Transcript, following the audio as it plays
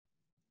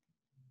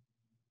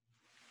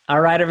All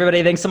right,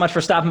 everybody. Thanks so much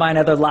for stopping by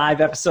another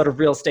live episode of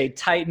Real Estate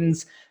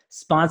Titans,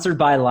 sponsored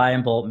by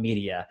Lion Bolt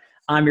Media.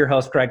 I'm your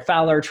host, Greg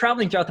Fowler,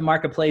 traveling throughout the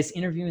marketplace,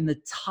 interviewing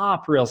the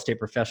top real estate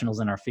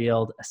professionals in our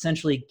field,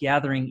 essentially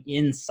gathering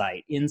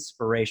insight,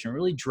 inspiration,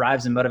 really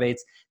drives and motivates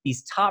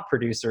these top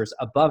producers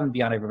above and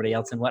beyond everybody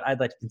else in what I'd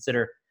like to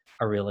consider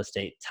a real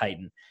estate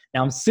titan.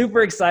 Now, I'm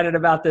super excited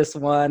about this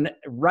one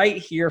right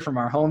here from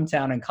our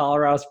hometown in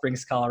Colorado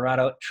Springs,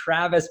 Colorado,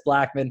 Travis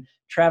Blackman.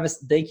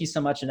 Travis, thank you so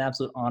much. An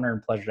absolute honor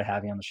and pleasure to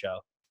have you on the show.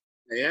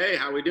 Hey,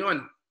 how we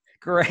doing?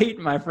 Great,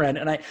 my friend.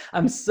 And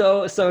I'm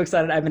so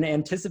excited. I've been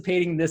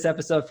anticipating this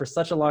episode for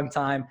such a long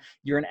time.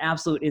 You're an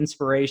absolute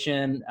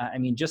inspiration. I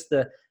mean, just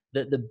the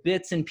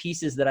bits and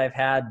pieces that I've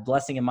had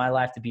blessing in my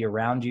life to be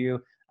around you.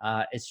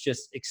 It's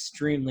just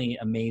extremely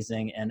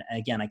amazing. And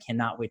again, I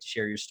cannot wait to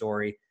share your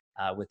story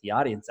with the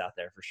audience out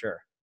there for sure.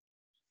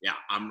 Yeah,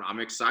 I'm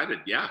excited.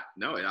 Yeah,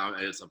 no,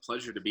 it's a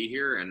pleasure to be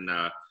here. And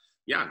I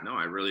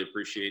really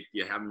appreciate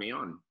you having me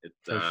on.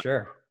 For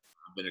sure.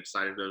 I've been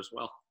excited as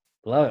well.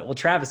 Love it. Well,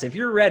 Travis, if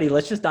you're ready,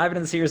 let's just dive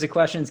into the series of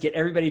questions, get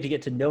everybody to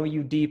get to know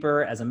you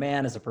deeper as a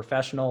man, as a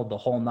professional, the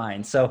whole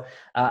nine. So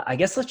I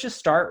guess let's just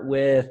start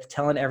with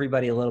telling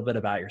everybody a little bit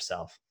about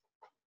yourself.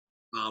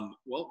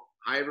 Well,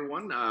 hi,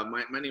 everyone.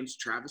 My name's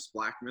Travis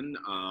Blackman.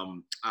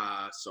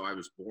 So I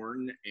was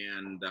born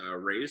and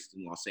raised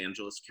in Los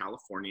Angeles,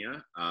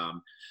 California.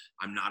 I'm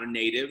not a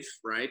native,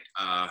 right?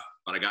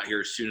 But I got here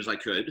as soon as I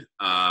could.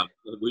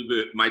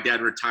 My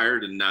dad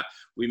retired and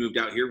we moved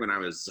out here when I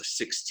was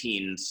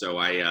 16. So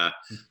I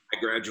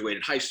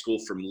graduated high school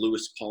from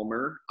Lewis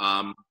Palmer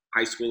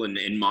High School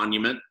in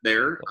Monument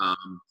there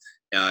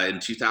in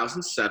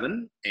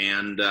 2007.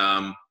 And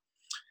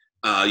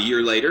a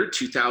year later,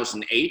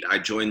 2008, I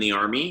joined the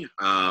Army,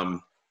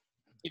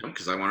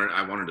 because I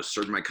wanted to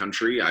serve my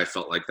country. I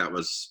felt like that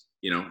was,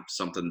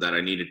 something that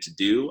I needed to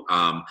do.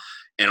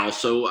 And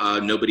also,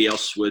 nobody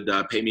else would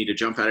pay me to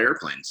jump out of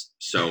airplanes.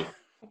 So,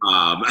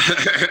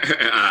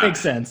 makes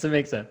sense. It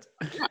makes sense.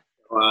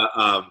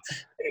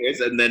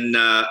 Anyways, and then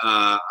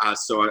I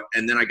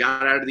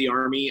got out of the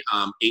Army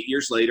 8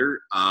 years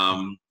later,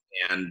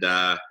 and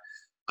I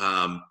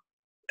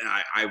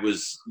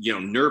was,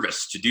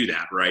 nervous to do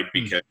that, right?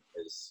 Because,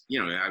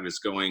 I was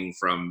going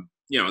from,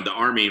 the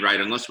Army,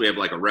 right? Unless we have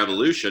like a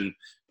revolution,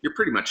 you're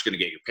pretty much going to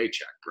get your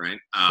paycheck, right?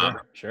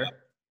 Sure.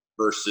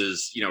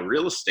 Versus,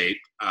 real estate,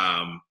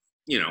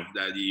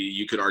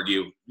 you could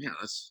argue,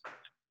 that's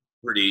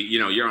pretty,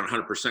 you're on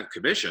 100%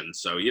 commission.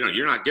 So,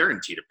 you're not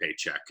guaranteed a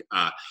paycheck.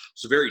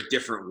 So very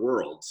different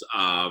worlds.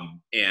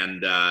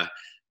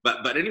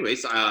 But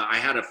anyways, I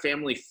had a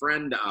family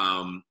friend.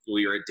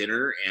 We were at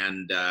dinner,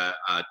 and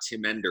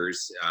Tim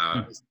Enders,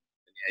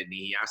 and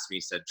he asked me,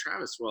 he said,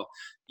 Travis, well,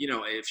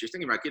 if you're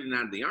thinking about getting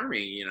out of the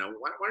Army,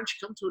 why don't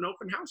you come to an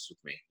open house with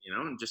me,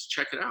 and just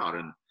check it out.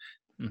 And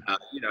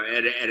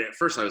and at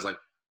first I was like,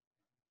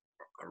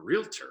 a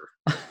realtor.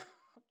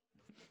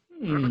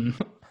 I'm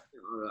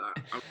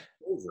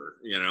over,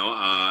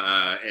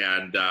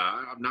 and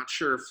I'm not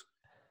sure if.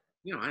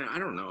 I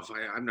don't know if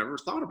I've never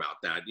thought about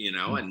that,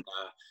 and,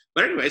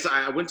 but anyways,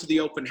 I went to the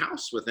open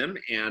house with him,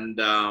 and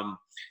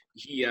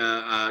he,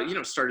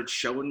 started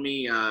showing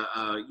me, the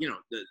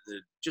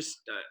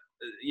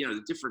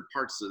different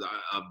parts of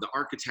the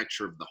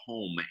architecture of the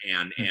home,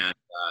 and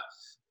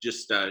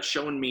just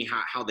showing me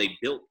how they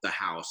built the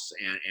house,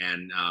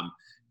 and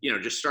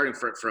just starting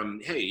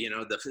from hey,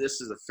 this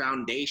is a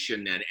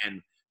foundation,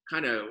 and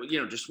kind of,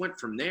 just went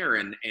from there,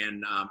 and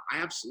I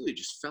absolutely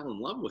just fell in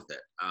love with it.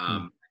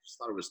 I just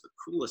thought it was the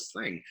coolest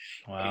thing.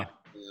 Wow.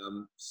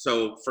 And,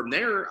 so from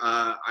there,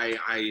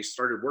 I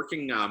started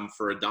working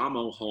for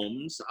Adamo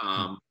Homes,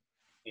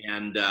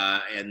 and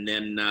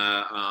then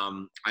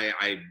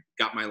I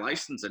got my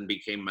license and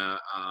became a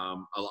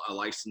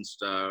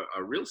licensed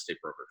real estate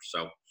broker.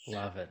 So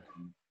love it.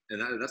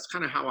 And that's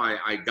kind of how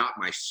I got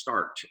my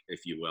start,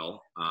 if you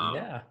will.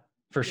 Yeah.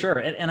 For sure.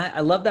 And I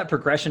love that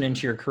progression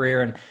into your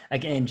career. And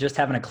again, just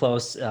having a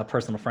close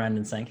personal friend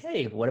and saying,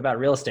 hey, what about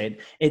real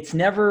estate? It's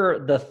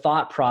never the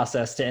thought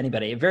process to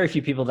anybody. Very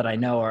few people that I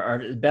know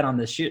are been on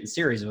this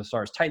series as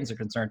far as Titans are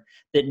concerned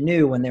that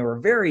knew when they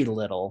were very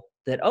little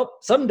that,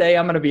 someday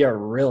I'm going to be a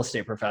real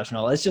estate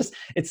professional.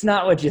 It's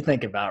not what you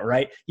think about,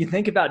 right? You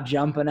think about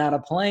jumping out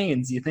of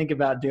planes. You think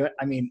about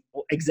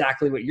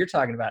exactly what you're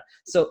talking about.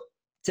 So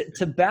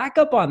to back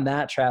up on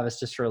that, Travis,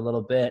 just for a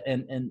little bit,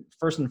 and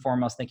first and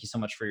foremost, thank you so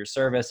much for your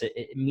service.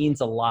 It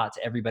means a lot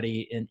to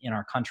everybody in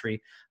our country,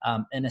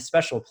 and a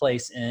special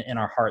place in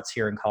our hearts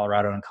here in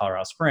Colorado and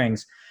Colorado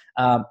Springs.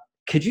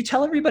 Could you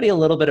tell everybody a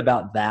little bit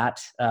about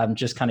that,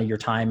 just kind of your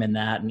time in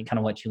that and kind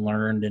of what you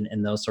learned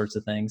and those sorts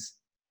of things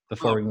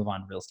before we move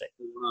on to real estate?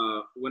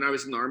 When I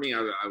was in the Army,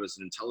 I was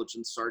an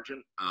intelligence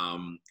sergeant,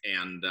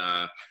 and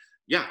I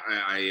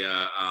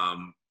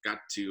got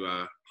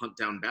to hunt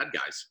down bad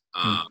guys.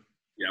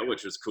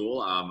 Which was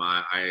cool.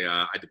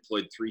 I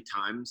deployed 3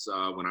 times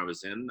when I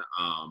was in.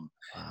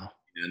 Wow.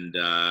 And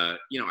I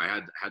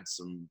had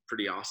some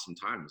pretty awesome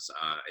times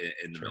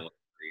in the military.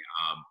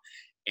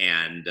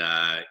 And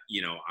I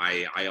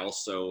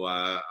also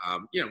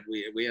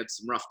we had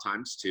some rough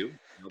times too.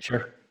 But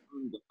Sure.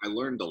 I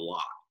learned a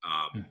lot.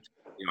 Hmm.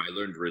 I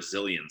learned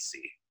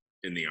resiliency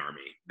in the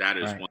Army. That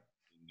is Right. one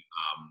thing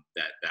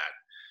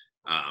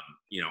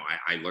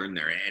I learned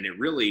there, and it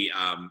really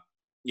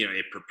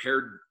it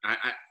prepared.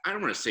 I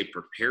don't want to say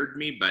prepared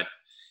me, but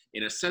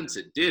in a sense,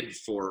 it did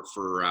for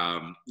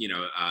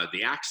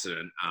the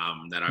accident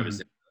that I was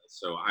Hmm. in.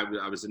 So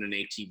I was in an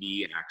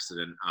ATV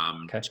accident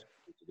Okay. 2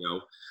 years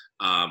ago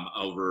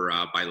over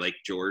by Lake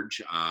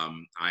George.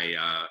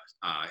 I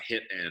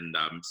hit and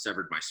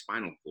severed my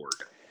spinal cord.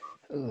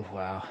 Oh,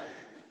 wow.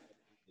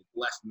 It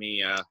left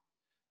me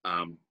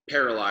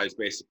paralyzed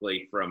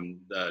basically from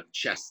the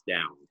chest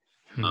down.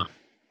 Hmm. Um,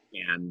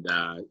 and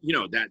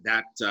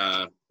that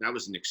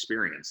was an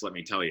experience. Let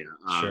me tell you.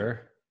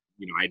 Sure.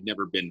 I'd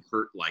never been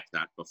hurt like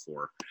that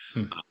before.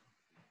 Hmm. Uh,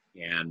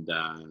 and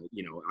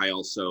I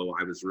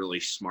was really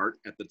smart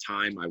at the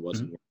time. I Hmm.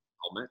 wasn't wearing a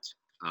helmet.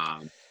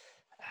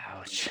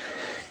 Ouch.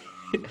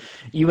 Um,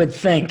 You would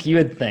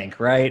think,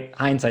 right?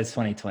 Hindsight's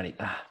 2020.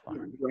 Ah,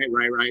 bummer.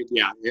 right.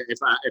 Yeah. If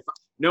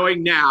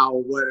knowing now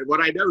what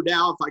I know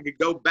now, if I could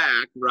go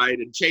back, right,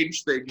 and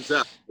change things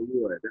up, I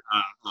would.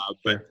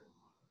 Sure.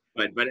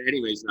 But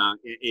anyways,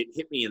 it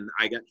hit me, and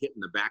I got hit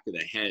in the back of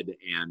the head,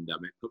 and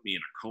it put me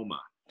in a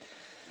coma.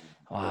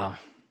 Wow.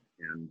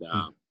 And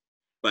Hmm.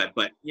 but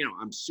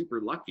I'm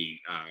super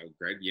lucky,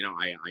 Greg.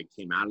 I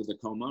came out of the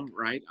coma,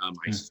 right? I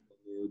Hmm. still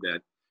knew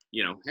that.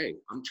 Hey,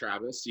 I'm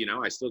Travis.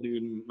 I still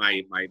knew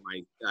my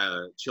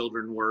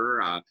children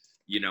were. I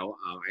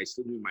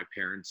still knew my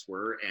parents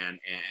were, and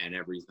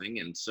everything.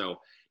 And so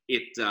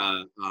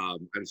I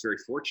was very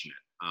fortunate.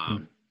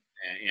 Hmm.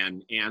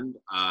 And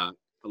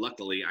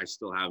luckily, I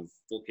still have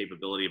full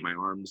capability of my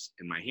arms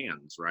and my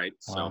hands, right?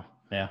 So Wow.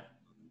 Yeah.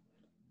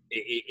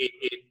 it, it,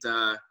 it,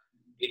 uh,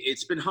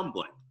 it's been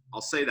humbling.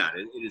 I'll say that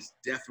it has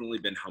definitely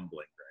been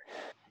humbling.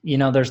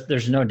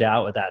 There's no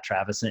doubt with that,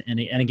 Travis. And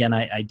again,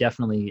 I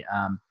definitely,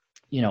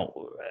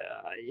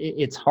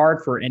 it's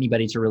hard for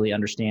anybody to really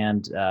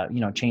understand,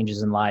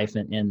 changes in life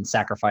and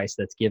sacrifice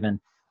that's given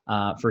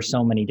for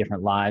so many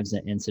different lives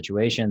and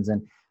situations.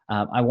 And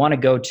I want to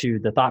go to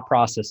the thought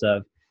process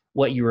of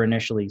what you were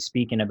initially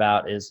speaking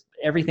about is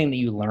everything that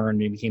you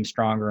learned and became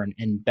stronger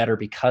and better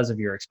because of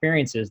your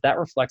experiences that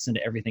reflects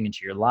into everything into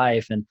your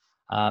life. And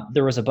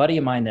there was a buddy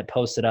of mine that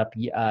posted up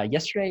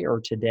yesterday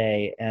or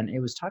today, and it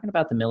was talking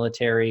about the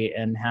military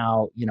and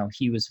how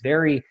he was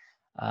very,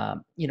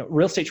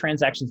 real estate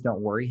transactions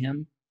don't worry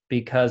him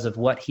because of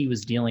what he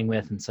was dealing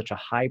with in such a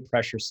high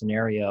pressure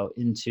scenario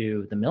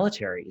into the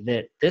military.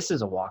 That this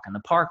is a walk in the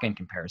park in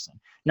comparison.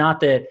 Not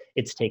that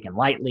it's taken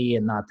lightly,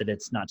 and not that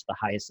it's not to the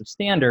highest of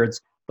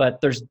standards,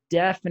 but there's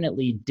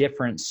definitely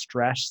different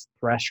stress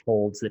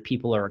thresholds that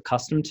people are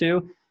accustomed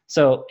to.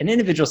 So an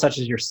individual such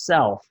as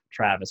yourself,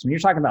 Travis, when you're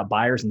talking about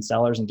buyers and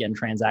sellers and getting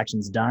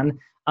transactions done,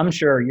 I'm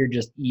sure you're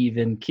just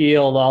even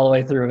keeled all the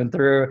way through and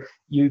through.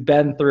 You've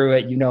been through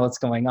it, you know what's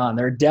going on.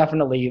 There are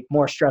definitely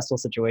more stressful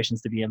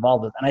situations to be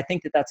involved with. And I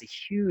think that that's a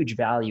huge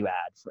value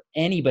add for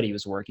anybody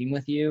who's working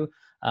with you,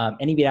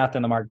 anybody out there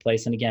in the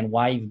marketplace. And again,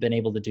 why you've been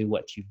able to do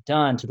what you've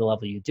done to the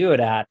level you do it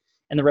at.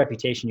 And the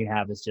reputation you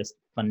have is just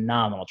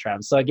phenomenal,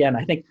 Travis. So again,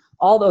 I think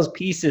all those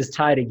pieces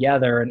tie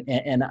together,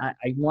 and I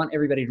want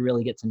everybody to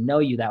really get to know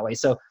you that way.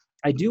 So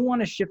I do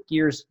want to shift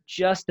gears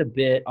just a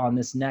bit on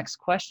this next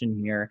question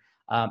here,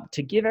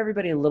 to give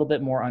everybody a little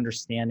bit more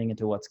understanding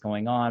into what's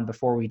going on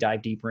before we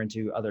dive deeper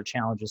into other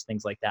challenges,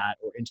 things like that,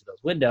 or into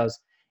those windows.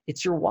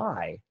 It's your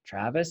why,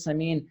 Travis. I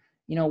mean,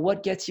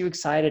 what gets you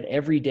excited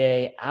every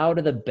day out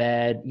of the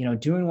bed,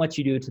 doing what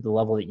you do to the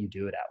level that you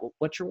do it at?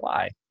 What's your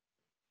why?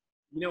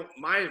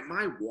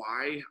 My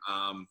why.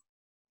 I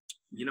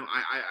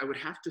would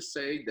have to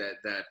say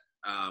that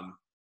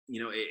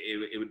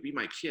it would be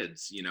my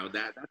kids.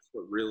 That's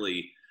what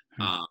really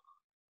Hmm. uh,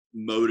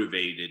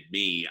 motivated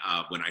me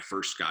when I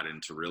first got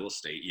into real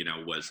estate.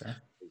 Was Sure.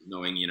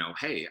 knowing,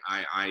 hey,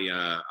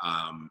 I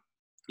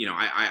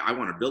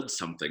want to build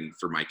something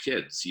for my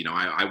kids.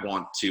 I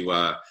want to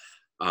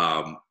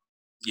um,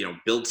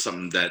 build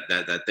something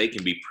that they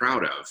can be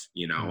proud of.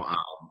 Hmm.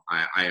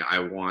 I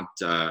want.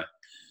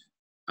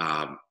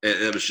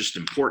 It was just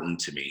important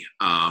to me.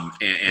 Sure.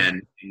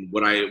 And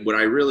what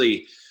I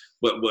really,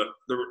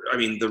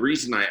 the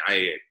reason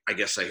I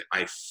guess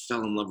I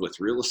fell in love with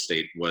real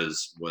estate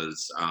was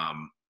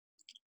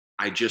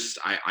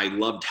I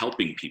loved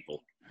helping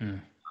people. Hmm.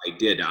 I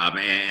did,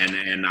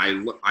 and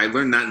I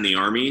learned that in the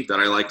Army, that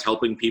I liked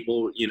helping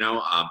people.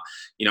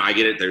 I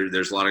get it.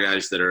 There's a lot of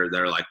guys that are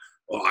like,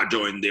 oh, I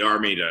joined the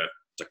Army to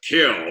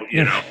kill.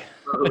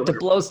 To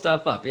blow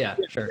stuff up. Yeah,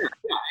 sure.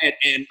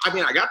 And I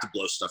mean, I got to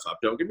blow stuff up.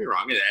 Don't get me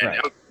wrong, and Right.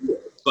 that was cool.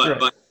 but Right.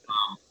 but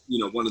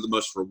one of the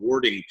most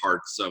rewarding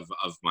parts of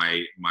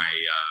my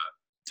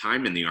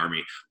time in the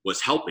Army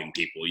was helping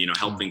people. Hmm.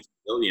 Helping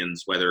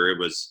civilians, whether it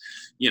was,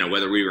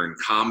 whether we were in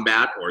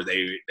combat or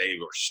they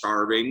were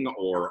starving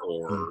or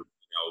Hmm.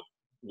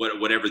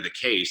 whatever the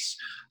case.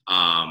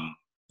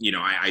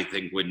 I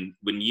think when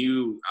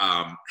you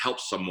help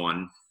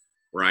someone,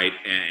 right?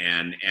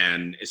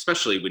 And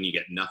especially when you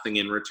get nothing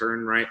in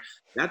return, right?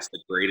 That's the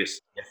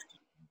greatest gift you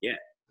can get.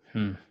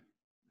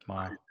 Hmm.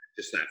 Wow.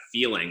 Just that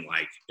feeling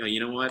like, you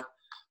know what?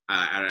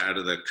 Out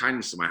of the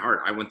kindness of my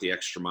heart, I went the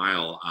extra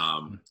mile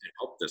and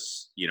helped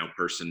this,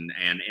 person.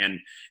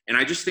 And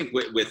I just think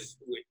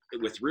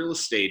with real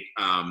estate,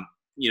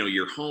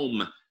 your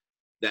home,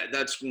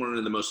 that's one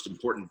of the most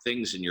important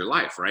things in your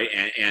life, right?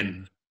 And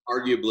Mhm.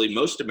 arguably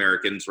most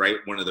Americans, right,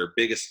 one of their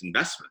biggest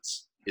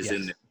investments is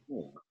in Yes. their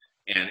home.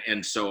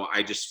 And so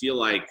I just feel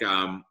like,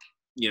 that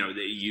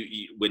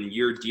when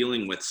you're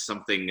dealing with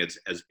something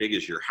as big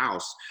as your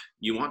house,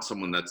 you want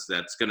someone that's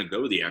going to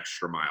go the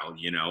extra mile,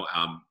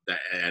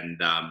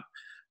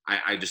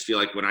 I just feel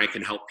like when I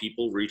can help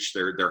people reach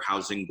their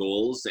housing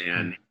goals,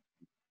 and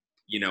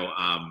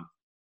Mm.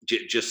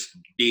 just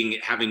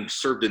having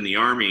served in the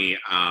army,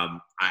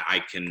 I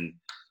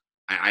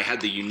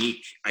had the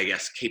unique, I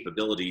guess,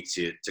 capability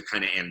to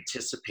kind of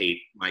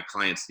anticipate my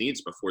clients'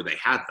 needs before they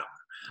had them.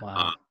 Uh,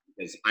 Wow.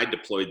 because I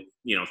deployed,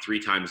 3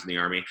 times in the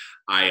army.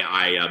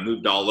 I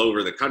moved all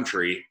over the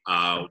country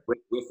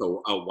with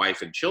a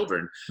wife and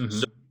children.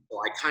 So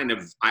Hmm.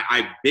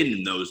 I've been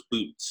in those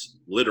boots,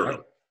 literally,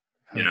 Right.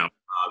 you Hmm. know.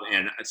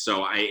 And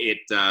so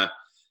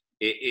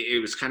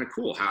it was kind of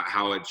cool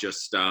how it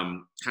just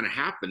kind of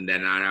happened,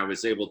 and I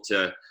was able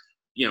to,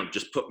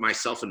 just put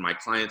myself in my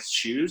client's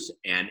shoes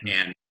and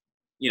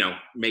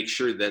make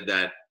sure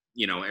that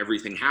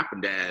everything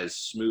happened as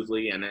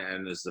smoothly and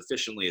as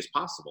efficiently as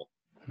possible.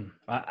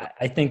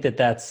 I think that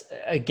that's,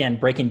 again,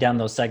 breaking down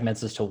those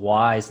segments as to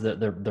why is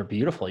that they're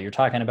beautiful. You're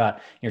talking about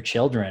your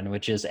children,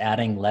 which is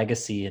adding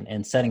legacy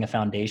and setting a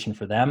foundation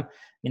for them. I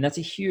mean, that's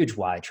a huge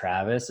why,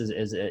 Travis,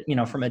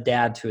 from a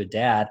dad to a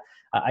dad.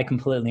 I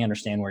completely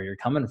understand where you're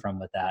coming from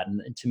with that.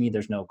 And to me,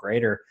 there's no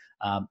greater,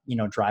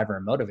 driver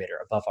and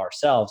motivator above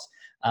ourselves.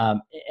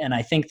 And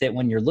I think that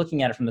when you're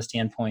looking at it from the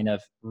standpoint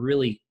of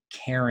really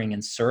caring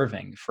and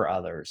serving for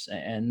others,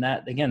 and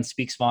that again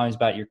speaks volumes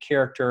about your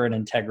character and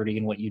integrity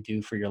and what you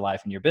do for your life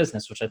and your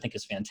business, which I think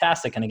is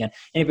fantastic. And again,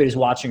 anybody who's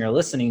watching or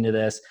listening to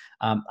this,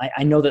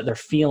 I know that they're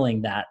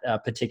feeling that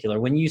particular.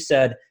 When you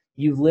said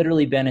you've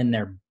literally been in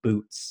their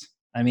boots,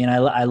 I mean,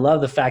 I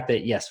love the fact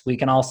that, yes, we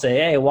can all say,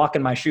 hey, walk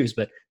in my shoes,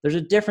 but there's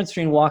a difference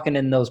between walking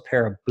in those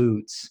pair of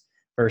boots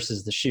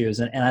versus the shoes.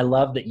 And I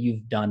love that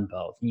you've done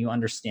both and you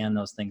understand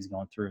those things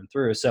going through and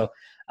through. So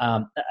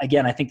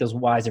again, I think those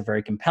whys are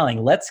very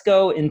compelling. Let's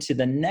go into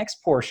the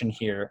next portion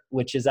here,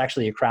 which is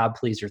actually a crowd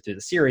pleaser through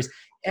the series.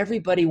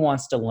 Everybody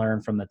wants to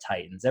learn from the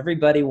Titans.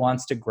 Everybody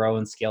wants to grow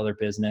and scale their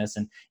business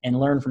and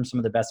learn from some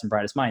of the best and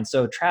brightest minds.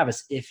 So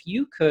Travis, if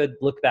you could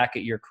look back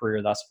at your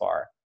career thus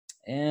far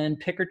and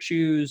pick or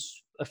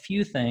choose a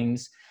few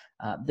things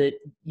that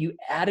you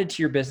added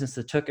to your business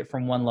that took it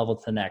from one level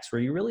to the next,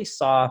 where you really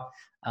saw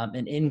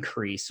an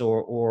increase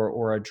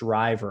or a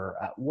driver,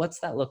 what's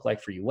that look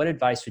like for you? What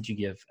advice would you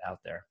give out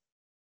there?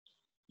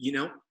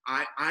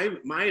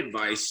 My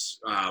advice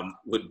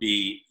would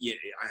be,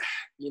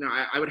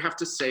 I would have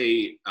to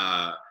say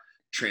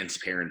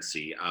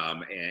transparency,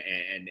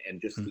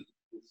 and just Hmm. the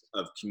use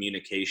of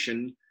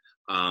communication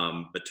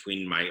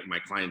between my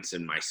clients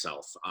and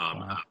myself.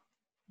 Wow.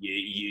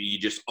 You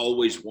just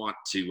always want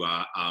to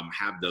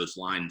have those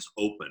lines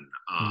open,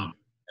 Hmm.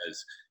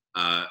 as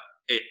uh,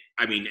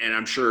 and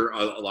I'm sure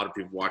a lot of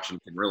people watching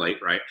can relate,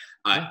 right?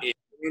 Yeah. In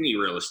any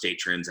real estate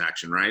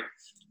transaction, right?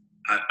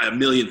 A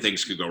million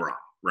things could go wrong,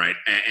 right?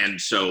 And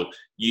so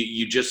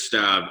you just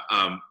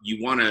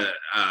you want to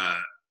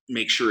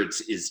make sure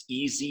it's as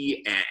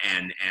easy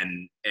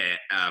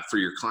for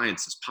your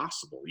clients as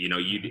possible.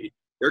 Mhm.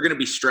 They're going to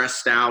be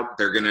stressed out.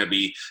 They're going to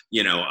be,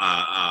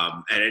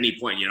 at any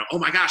point, oh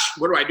my gosh,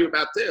 what do I do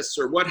about this,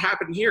 or what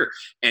happened here?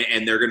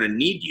 And they're going to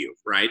need you,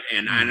 right?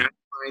 And I Mhm.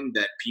 find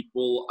that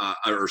people,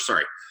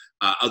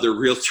 other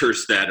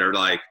realtors that are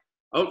like,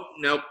 oh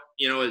nope,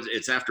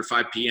 it's after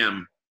 5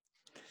 p.m.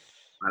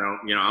 I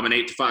don't, I'm an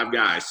 8 to 5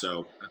 guy,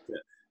 so that's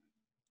it.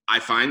 I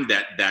find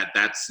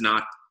that's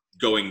not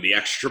going the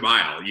extra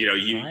mile.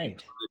 You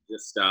Right.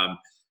 just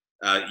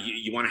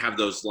you want to have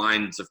those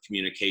lines of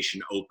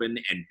communication open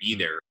and be Mm.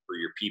 there for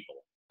your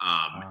people.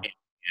 Um, Wow.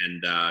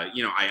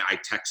 I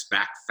text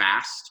back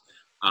fast,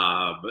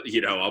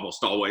 but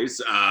almost always.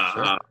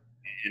 Sure.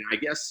 And I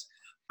guess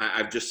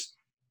I've just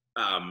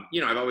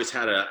I've always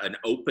had an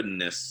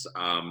openness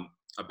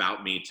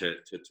about me to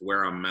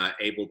where I'm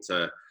able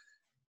to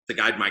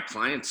guide my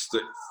clients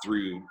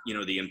through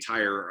the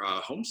entire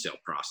home sale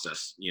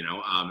process,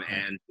 Right.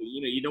 and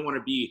you don't want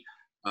to be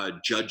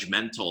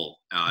judgmental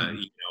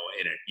Mhm.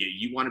 in it.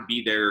 You want to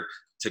be there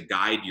to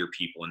guide your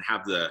people and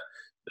have the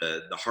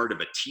heart of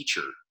a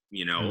teacher,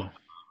 you know Mm. Wow.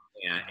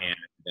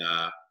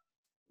 and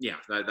yeah,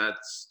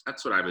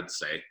 that's what I would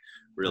say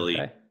really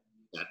Okay.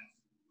 that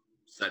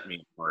set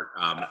me apart.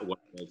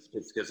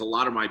 Because a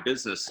lot of my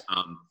business,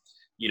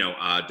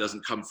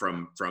 doesn't come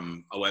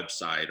from a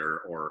website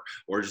or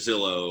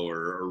Zillow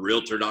or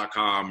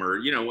Realtor.com or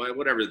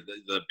whatever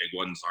the big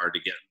ones are to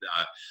get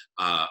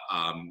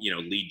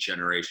lead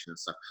generation and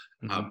stuff.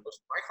 Mhm. Most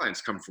of my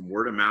clients come from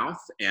word of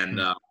mouth and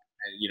Mm.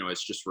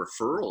 it's just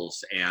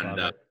referrals. And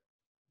Love it.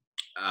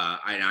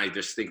 I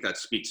just think that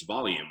speaks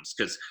volumes,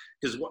 because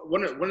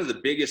one of the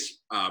biggest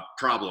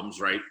problems,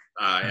 right?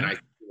 And I Mhm.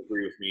 think you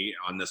agree with me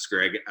on this,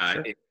 Greg,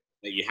 Sure.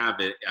 that you have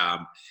it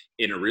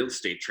in a real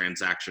estate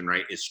transaction,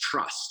 right? Is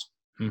trust.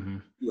 Hmm.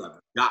 You have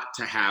got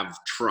to have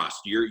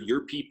trust.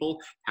 Your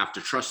people have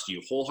to trust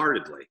you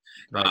wholeheartedly,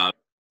 Right.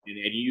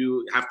 and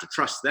you have to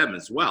trust them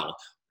as well,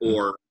 Mm.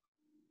 or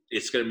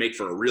it's going to make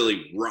for a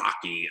really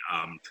rocky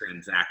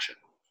transaction.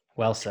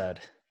 Well said.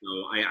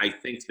 So I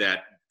think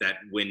that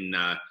when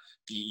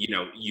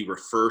you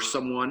refer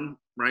someone,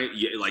 right,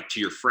 like to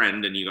your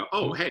friend, and you go,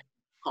 oh, Mhm. hey,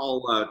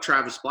 call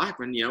Travis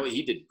Blackman.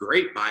 He did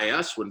great by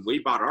us when we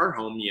bought our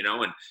home.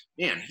 And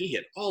man, he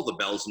hit all the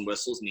bells and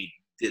whistles, and he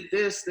did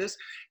this.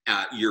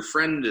 Your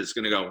friend is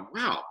going to go,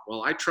 wow,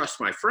 well, I trust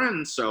my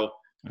friend, so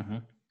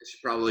Mhm. I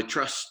should probably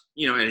trust,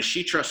 and if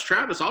she trusts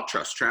Travis, I'll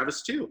trust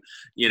Travis too,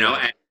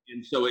 Right.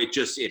 and so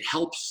it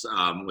helps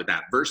with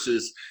that,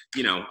 versus,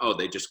 oh,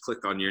 they just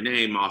click on your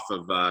name off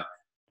of,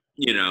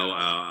 you know, uh,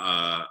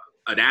 uh,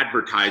 an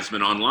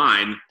advertisement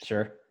online.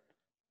 Sure.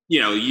 You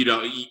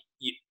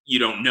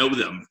don't know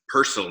them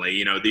personally.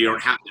 You don't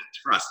Right. have that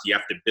trust. You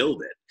have to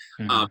build it.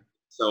 Um, Mhm.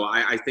 so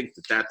I think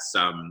that's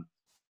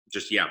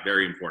just, yeah,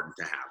 very important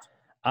to have.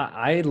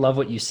 I love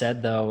what you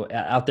said though,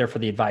 out there for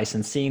the advice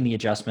and seeing the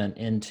adjustment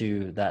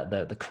into that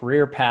the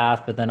career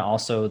path, but then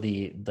also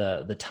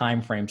the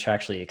time frame to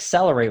actually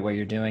accelerate what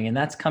you're doing, and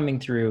that's coming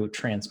through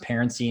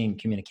transparency and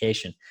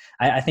communication.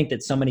 I think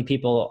that so many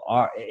people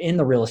are in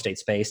the real estate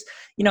space,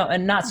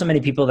 and not so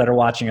many people that are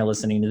watching or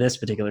listening to this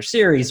particular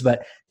series,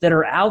 but that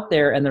are out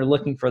there and they're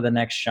looking for the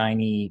next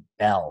shiny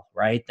bell,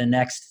 right? The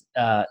next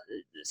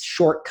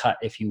shortcut,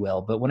 if you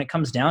will. But when it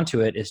comes down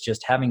to it, is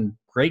just having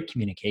great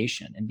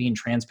communication and being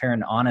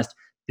transparent and honest,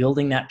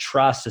 building that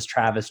trust, as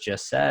Travis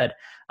just said.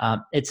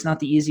 It's not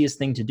the easiest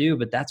thing to do,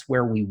 but that's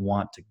where we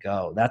want to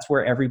go. That's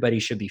where everybody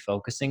should be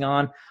focusing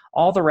on.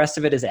 All the rest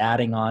of it is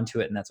adding on to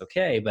it, and that's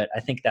okay. But I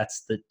think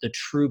that's the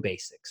true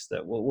basics,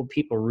 that what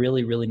people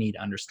really, really need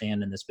to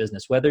understand in this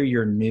business, whether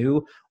you're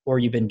new or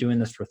you've been doing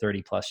this for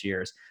 30 plus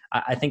years.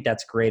 I think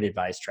that's great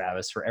advice,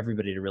 Travis, for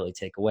everybody to really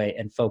take away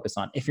and focus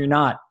on. If you're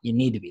not, you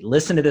need to be.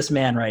 Listen to this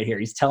man right here.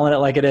 He's telling it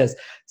like it is.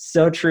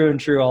 So true and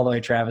true all the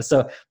way, Travis.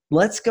 So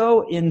let's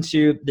go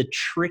into the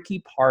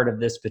tricky part of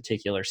this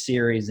particular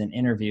series and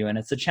interview. And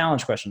it's a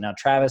challenge question. Now,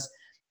 Travis,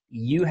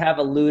 you have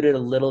alluded a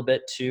little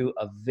bit to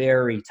a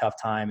very tough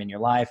time in your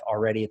life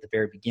already at the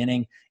very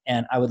beginning.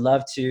 And I would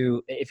love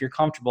to, if you're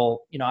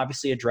comfortable,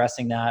 obviously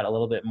addressing that a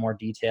little bit more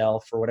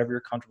detail for whatever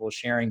you're comfortable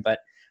sharing. But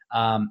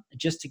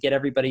just to get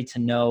everybody to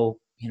know,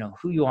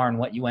 who you are and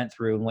what you went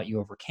through and what you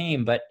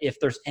overcame. But if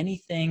there's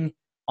anything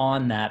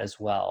on that as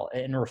well,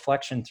 in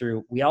reflection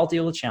through, we all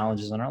deal with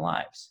challenges in our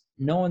lives.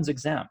 No one's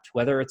exempt,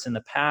 whether it's in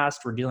the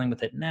past, we're dealing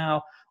with it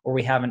now, or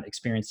we haven't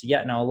experienced it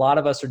yet. Now, a lot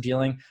of us are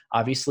dealing,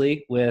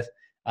 obviously, with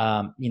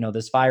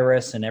this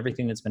virus and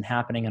everything that's been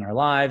happening in our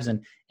lives,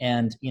 and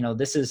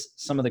this is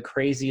some of the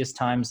craziest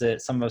times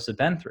that some of us have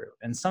been through,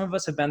 and some of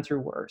us have been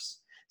through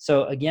worse.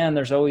 So again,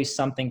 there's always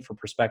something for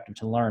perspective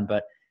to learn.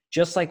 But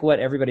just like what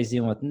everybody's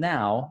dealing with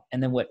now,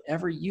 and then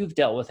whatever you've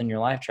dealt with in your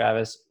life,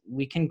 Travis,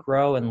 we can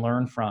grow and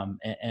learn from,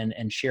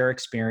 and share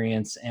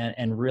experience,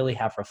 and really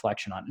have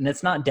reflection on. And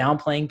it's not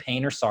downplaying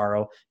pain or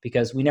sorrow,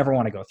 because we never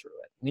want to go through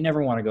it. We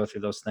never want to go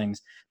through those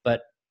things.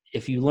 But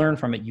if you learn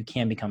from it, you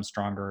can become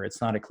stronger.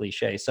 It's not a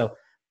cliche. So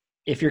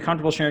if you're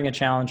comfortable sharing a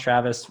challenge,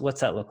 Travis,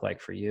 what's that look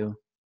like for you?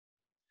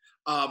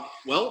 Well,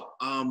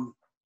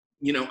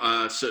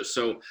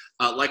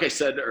 like I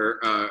said, or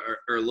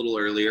a little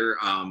earlier,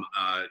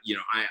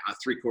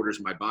 three-quarters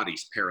of my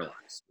body's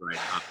paralyzed,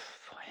 right?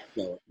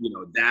 So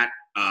that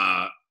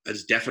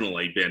has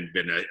definitely been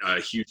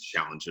a huge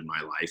challenge in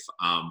my life.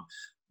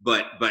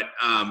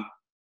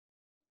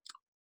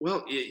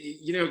 Well,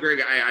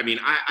 Greg, I mean,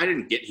 I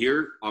didn't get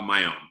here on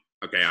my own.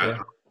 Okay, Sure.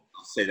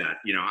 I'll say that.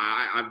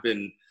 I've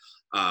been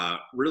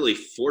really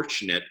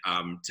fortunate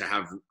to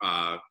have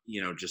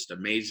just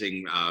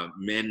amazing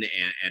men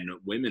and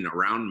women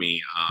around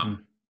me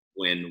Mm,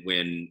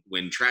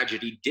 when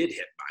tragedy did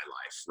hit my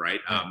life.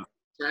 Right, right.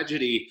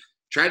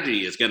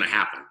 tragedy is going to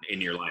happen in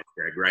your life,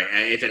 Greg. Right,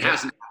 and if it Yep.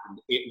 hasn't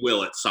happened, it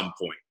will at some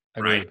point.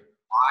 Right, Agreed.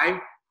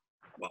 why?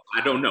 Well, I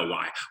don't know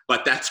why,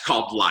 but that's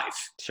called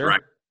life. Right,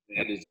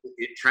 Sure.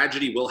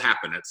 tragedy will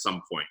happen at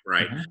some point.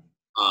 Right,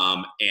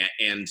 Hmm.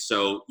 and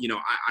so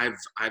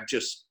I've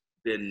just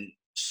been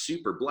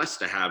super blessed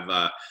to have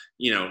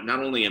not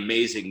only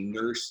amazing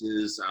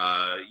nurses,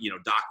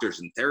 doctors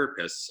and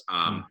therapists,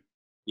 Mm.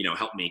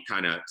 help me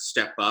kind of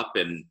step up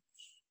and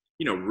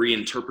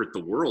reinterpret the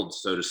world,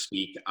 so to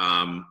speak.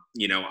 I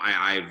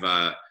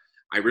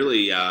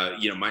really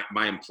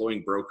my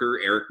employing broker,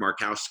 Eric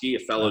Markowski, a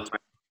fellow Oh, type,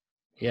 right?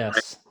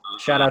 yes.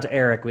 Shout out to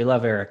Eric. We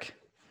love Eric.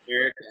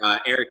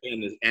 Eric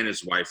and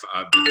his wife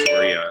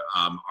Victoria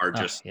are Oh,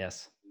 just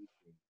yes.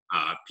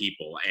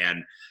 people.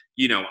 And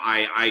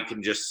I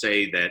can just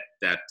say that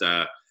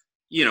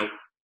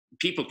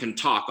people can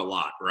talk a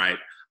lot, right?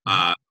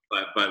 Mhm.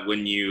 but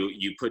when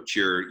you put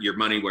your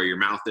money where your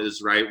mouth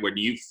is, right? When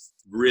you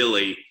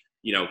really,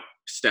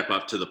 step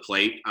up to the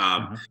plate,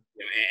 Mhm.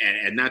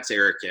 and that's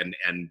Eric and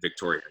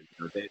Victoria.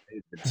 They've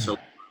been so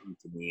kind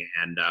to me.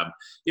 And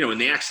when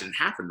the accident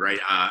happened, right?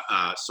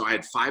 So I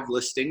had 5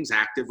 listings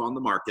active on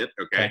the market.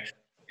 Okay. Okay.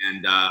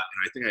 And I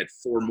think I had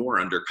 4 more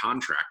under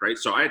contract, right?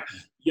 So I had,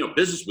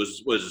 business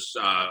was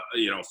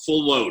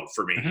full load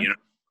for me. Mhm.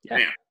 Yeah.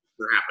 Man,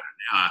 they're happening.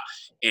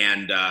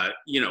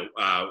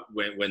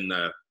 When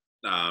the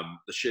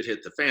shit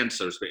hit the fan,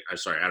 so to speak. I'm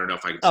sorry, I don't know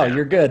if I can say. Oh,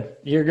 you're good.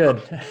 You're good.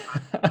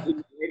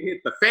 It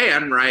hit the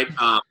fan, right?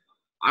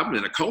 I'm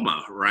in a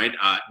coma, right?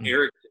 Mm.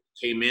 Eric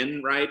came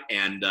in, right,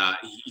 and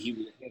he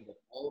would handle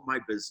all of my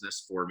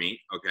business for me.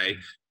 Okay,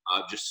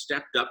 just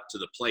stepped up to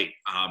the plate,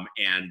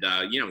 and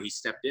he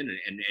stepped in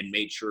and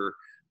made sure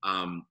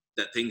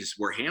that things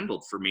were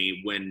handled for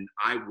me when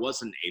I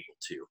wasn't able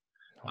to.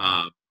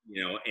 Wow.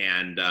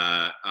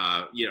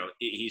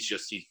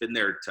 He's been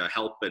there to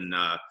help and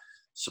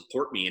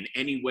support me in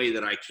any way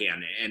that I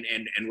can.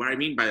 And what I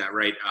mean by that,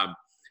 right? I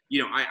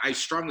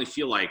strongly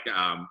feel like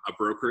a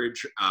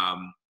brokerage.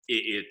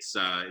 It's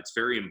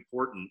very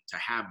important to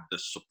have the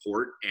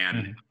support,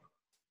 and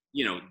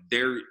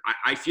Mhm.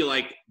 I feel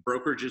like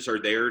brokerages are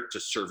there to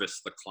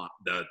service the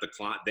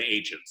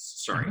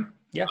agents. Sorry, Mhm.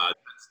 Yeah,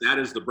 that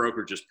is the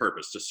brokerage's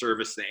purpose, to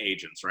service the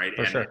agents, right?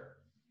 for And sure.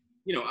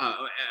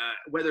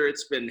 whether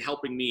it's been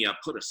helping me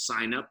put a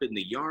sign up in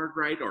the yard,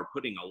 right, or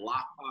putting a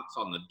lockbox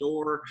on the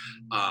door,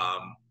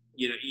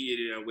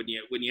 when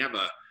you have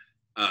a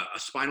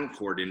spinal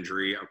cord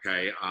injury,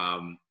 okay,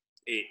 or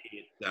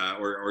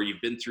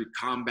you've been through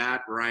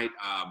combat, right?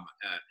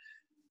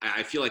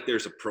 I feel like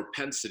there's a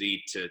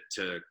propensity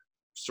to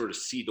sort of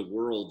see the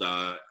world,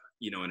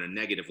 in a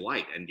negative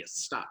light and get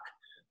stuck.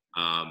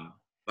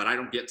 But I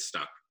don't get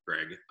stuck,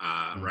 Greg.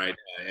 Mm. Right?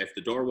 If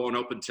the door won't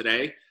open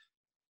today,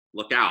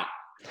 look out.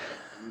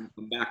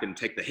 Come back and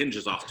take the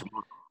hinges off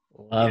tomorrow.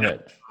 Love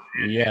it.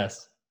 And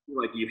Yes.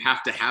 like you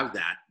have to have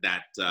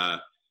Mm.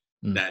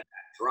 that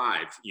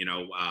drive.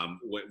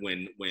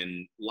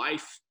 When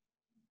life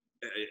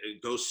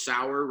goes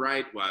sour,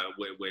 right?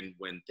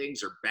 When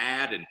things are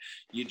bad and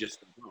you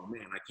just, oh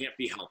man, I can't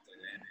be helped,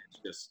 and it's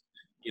just,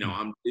 Mm.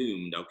 I'm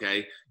doomed.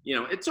 Okay,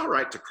 it's all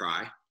right to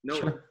cry. No,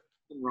 Sure.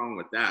 nothing wrong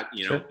with that.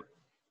 Sure.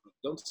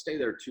 Don't stay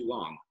there too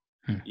long.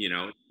 Mm.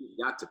 You've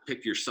got to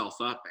pick yourself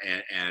up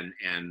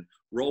and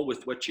roll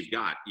with what you've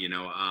got.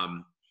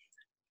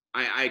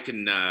 I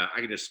can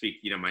just speak.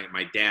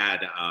 My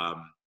dad.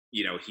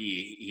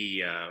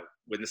 He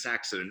when this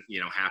accident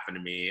happened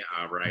to me,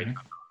 right. Mhm.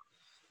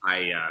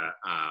 I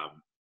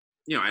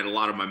had a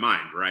lot on my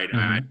mind, right?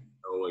 I Mhm.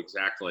 know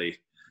exactly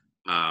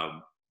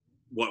um,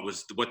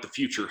 what the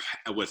future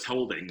was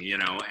holding,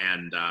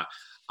 and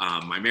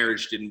my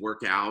marriage didn't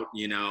work out,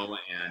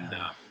 and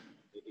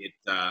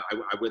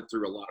I went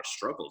through a lot of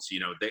struggles.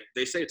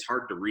 They say it's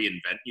hard to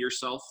reinvent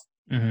yourself.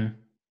 Mhm.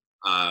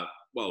 Uh,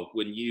 well,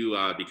 when you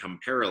become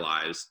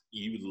paralyzed,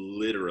 you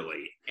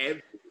literally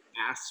every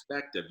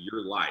aspect of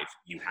your life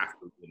you have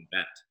to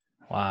reinvent,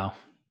 Wow.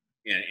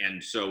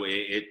 and so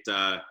it's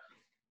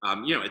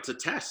a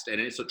test and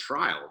it's a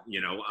trial,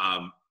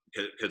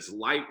 because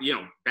life,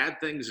 bad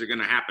things are going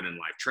to happen in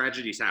life.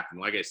 Tragedies happen,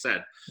 like I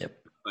said. Yep.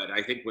 But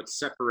I think what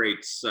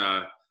separates,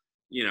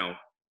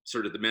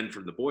 sort of the men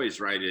from the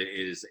boys, right,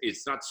 is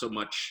it's not so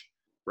much,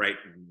 right,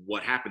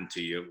 what happened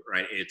to you,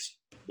 right? It's,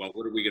 well,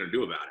 what are we going to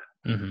do about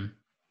it, Mhm.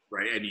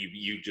 right? And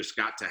you just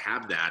got to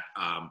have that,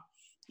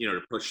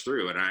 to push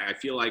through. And I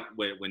feel like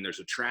when there's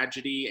a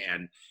tragedy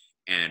and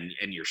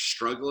you're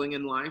struggling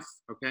in life,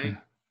 okay,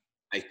 Mm.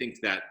 I think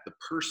that the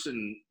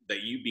person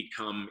that you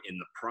become in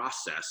the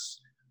process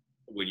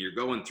when you're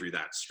going through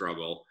that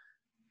struggle,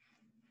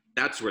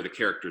 that's where the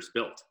character's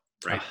built,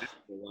 right? Ah,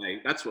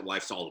 That's what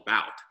life's all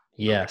about.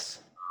 Okay.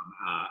 yes.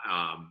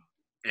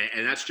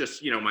 And that's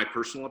just, my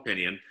personal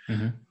opinion.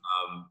 Mhm.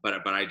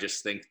 But I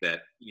just think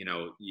that,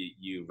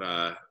 you've,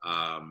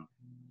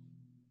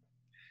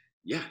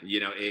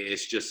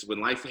 it's just when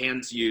life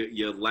hands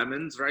you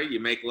lemons, right? You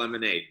make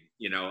lemonade,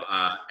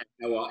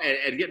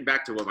 and getting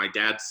back to what my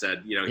dad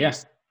said, Yeah.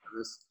 he's,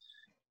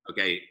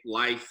 okay,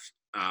 life,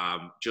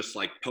 just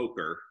like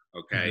poker,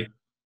 okay, Mhm.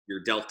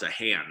 you're dealt a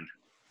hand,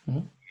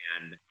 Mhm.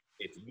 and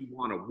if you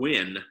want to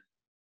win,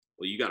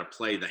 well, you got to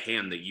play the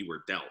hand that you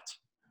were dealt,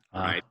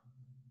 Wow. right?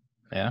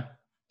 Yeah.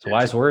 It's And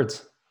wise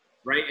words.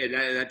 right, and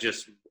that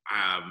just,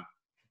 a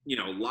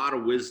lot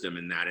of wisdom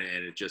in that,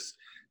 and it just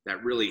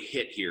that really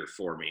hit here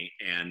for me,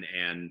 and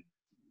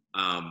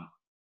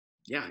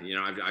yeah,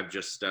 I've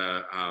just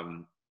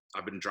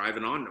I've been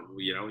driving on.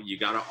 You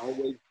got to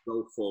always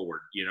go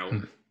forward.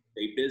 Mm.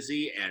 Stay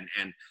busy,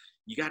 and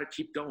you got to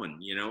keep going.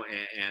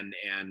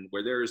 And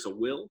where there is a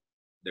will,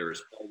 there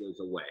is always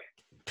a way.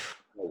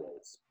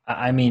 Always.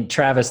 I mean,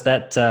 Travis,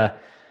 that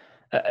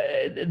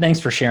thanks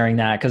for sharing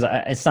that, because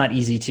it's not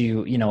easy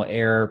to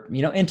air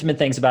intimate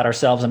things about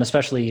ourselves, and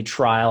especially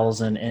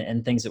trials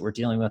and things that we're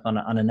dealing with on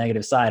a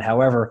negative side.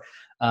 However,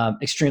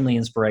 extremely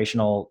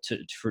inspirational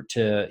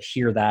to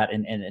hear that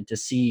and to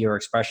see your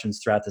expressions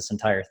throughout this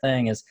entire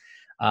thing. Is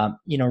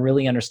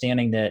Really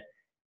understanding that,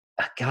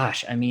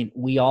 gosh, I mean,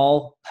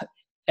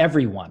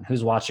 everyone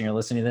who's watching or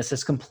listening to this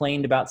has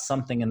complained about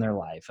something in their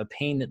life, a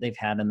pain that they've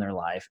had in their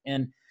life.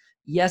 And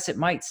yes, it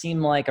might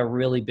seem like a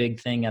really big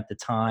thing at the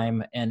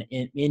time. And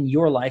in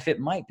your life, it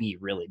might be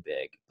really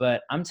big.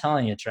 But I'm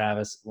telling you,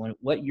 Travis,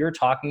 what you're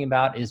talking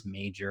about is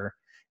major.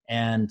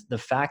 And the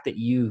fact that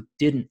you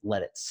didn't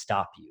let it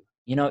stop you,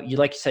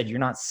 like you said, you're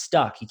not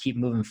stuck. You keep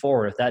moving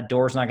forward. If that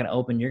door's not going to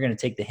open, you're going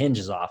to take the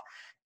hinges off.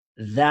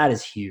 That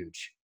is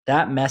huge.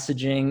 That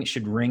messaging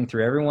should ring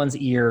through everyone's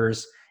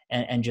ears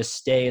and just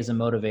stay as a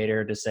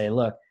motivator to say,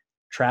 look,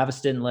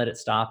 Travis didn't let it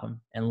stop him.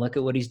 And look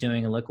at what he's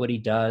doing and look what he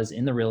does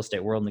in the real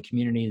estate world, in the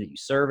community that you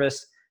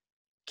service.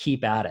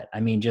 Keep at it. I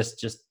mean,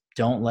 just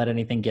don't let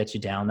anything get you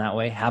down that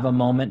way. Have a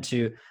moment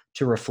to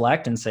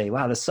reflect and say,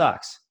 wow, this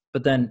sucks,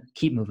 but then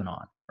keep moving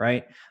on.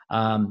 Right.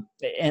 And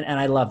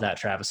I love that,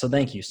 Travis. So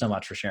thank you so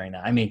much for sharing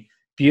that. I mean,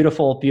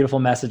 beautiful, beautiful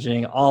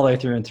messaging all the way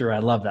through and through. I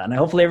love that. And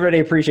hopefully everybody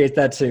appreciates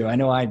that too. I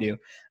know I do.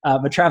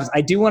 But Travis,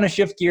 I do want to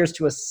shift gears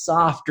to a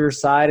softer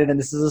side. And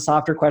this is a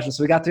softer question.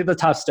 So we got through the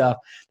tough stuff,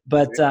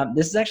 but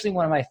this is actually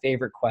one of my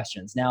favorite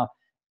questions. Now,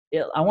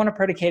 I want to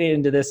predicate it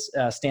into this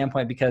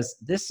standpoint, because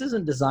this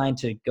isn't designed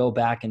to go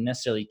back and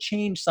necessarily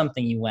change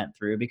something you went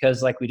through,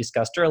 because like we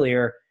discussed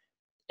earlier,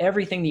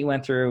 everything that you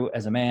went through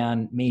as a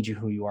man made you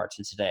who you are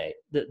to today,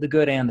 the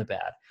good and the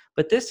bad.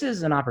 But this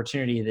is an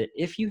opportunity that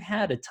if you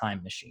had a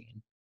time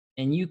machine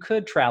and you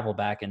could travel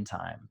back in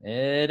time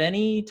at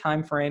any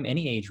time frame,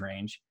 any age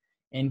range,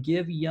 and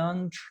give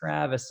young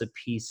Travis a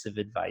piece of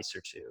advice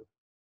or two,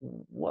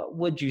 what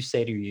would you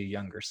say to your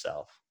younger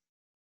self?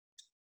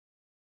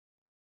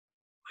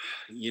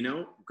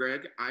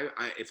 Greg,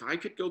 if I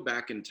could go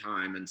back in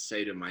time and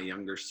say to my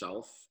younger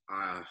self,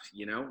 I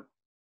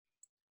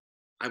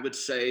would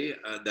say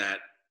that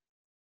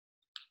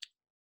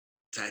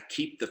to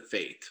keep the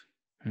faith,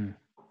 Hmm.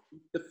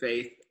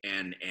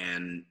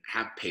 and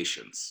have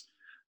patience,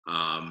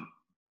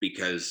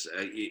 because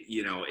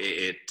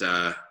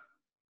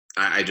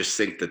I just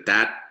think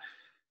that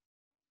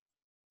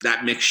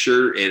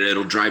mixture,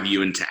 it'll drive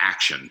you into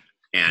action,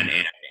 and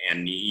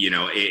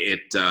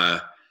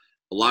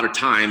a lot of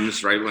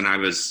times, right, when I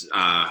was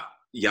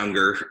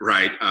younger,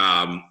 right,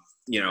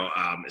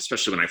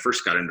 especially when I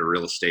first got into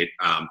real estate,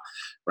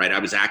 right, I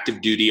was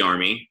active duty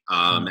Army,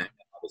 and I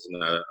was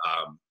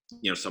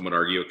in some would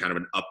argue kind of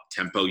an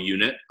up-tempo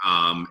unit,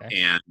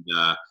 Okay. and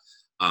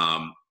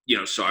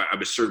so I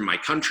was serving my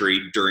country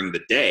during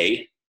the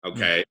day,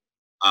 okay,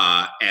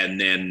 and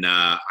then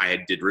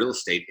I did real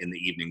estate in the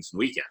evenings and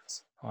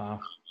weekends,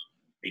 Wow.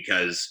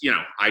 because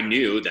I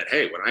knew that,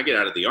 hey, when I get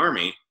out of the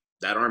Army,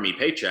 that Army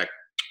paycheck,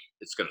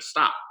 it's going to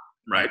stop,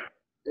 right?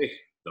 Hey,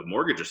 the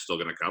mortgage is still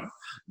going to come.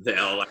 The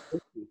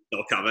electricity is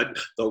still coming.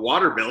 The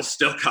water bill's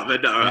still coming.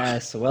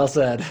 Yes, well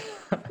said.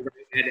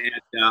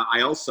 And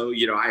I also,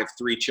 I have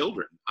 3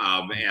 children,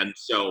 and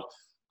so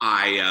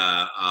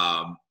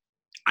I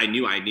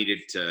knew I needed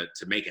to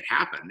make it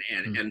happen,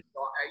 and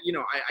so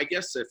I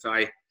guess if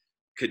I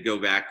could go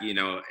back,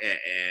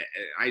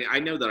 I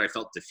know that I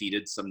felt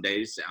defeated some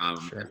days,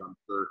 Sure. as I'm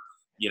sure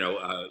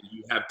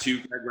you have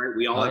too, right?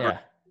 We all have our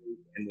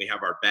and we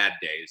have our bad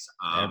days.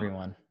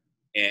 Everyone.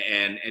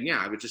 And yeah,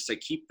 I would just say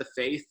keep the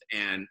faith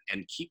and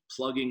keep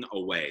plugging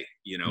away.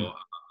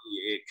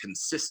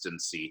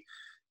 Consistency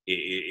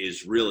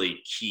is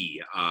really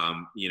key.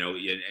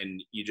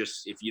 And you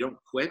just, if you don't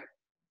quit,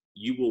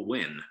 you will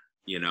win.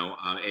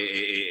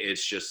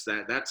 It's just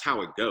that's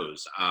how it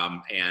goes.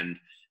 And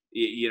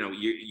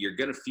you're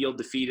gonna feel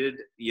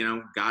defeated.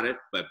 Got it,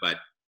 but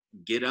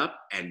get up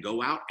and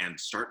go out and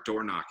start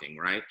door knocking.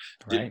 Right.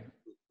 Right.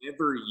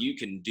 Whatever you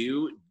can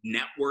do,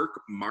 network,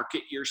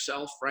 market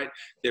yourself, right?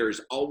 There's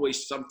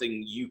always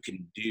something you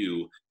can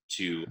do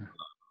to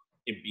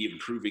be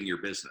improving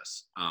your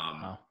business.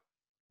 Wow.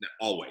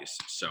 Always.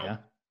 So, Yeah.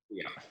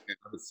 yeah,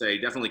 I would say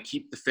definitely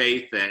keep the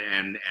faith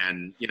and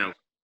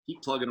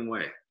keep plugging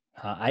away.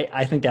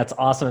 I think that's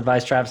awesome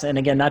advice, Travis. And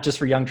again, not just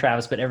for young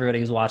Travis, but everybody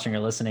who's watching or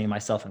listening,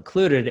 myself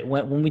included.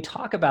 When we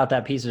talk about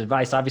that piece of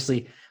advice,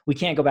 obviously we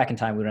can't go back in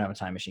time. We don't have a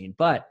time machine,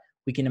 but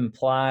we can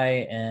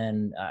imply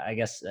and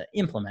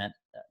implement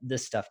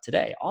this stuff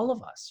today. All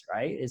of us,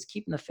 right, is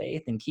keeping the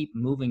faith and keep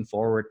moving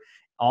forward.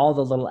 All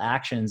the little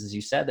actions, as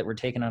you said, that we're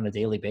taking on a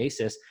daily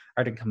basis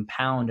are to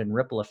compound and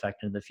ripple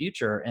effect into the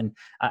future. And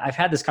I've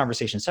had this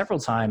conversation several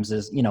times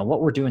is,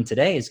 what we're doing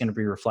today is going to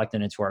be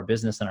reflected into our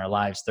business and our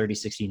lives 30,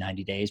 60,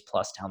 90 days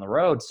plus down the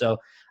road. So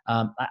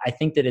I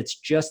think that it's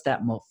just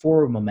that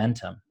forward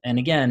momentum. And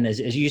again, as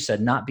you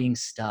said, not being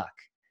stuck,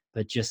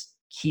 but just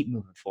keep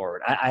moving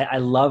forward. I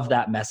love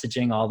that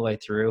messaging all the way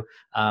through.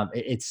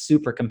 It's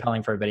super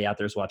compelling for everybody out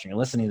there who's watching or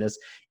listening to this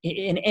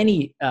in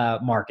any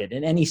market,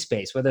 in any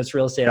space, whether it's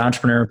real estate,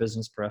 entrepreneur,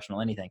 business professional,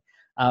 anything.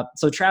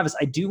 So Travis,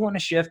 I do want to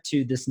shift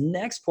to this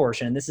next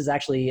portion. This is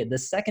actually the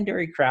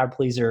secondary crowd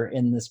pleaser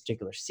in this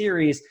particular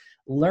series,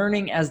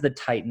 learning as the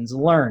Titans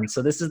learn.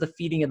 So this is the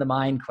feeding of the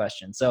mind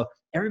question. So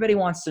everybody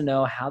wants to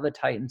know how the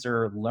Titans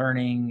are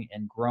learning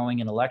and growing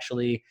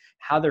intellectually,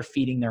 how they're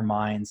feeding their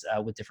minds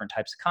with different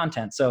types of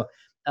content. So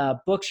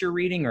books you're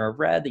reading or have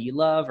read that you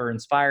love or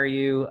inspire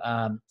you,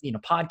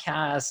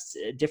 podcasts,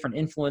 different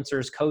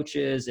influencers,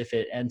 coaches, if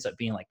it ends up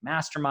being like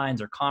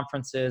masterminds or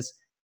conferences.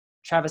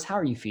 Travis, how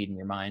are you feeding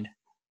your mind?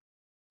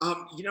 I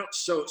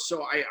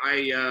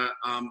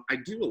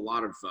do a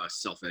lot of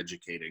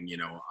self-educating,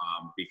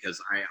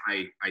 because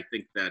I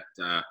think that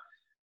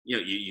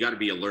you got to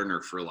be a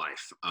learner for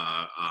life.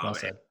 Well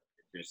said.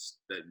 Just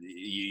that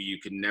you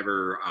can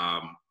never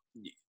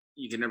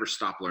you can never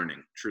stop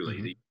learning, truly.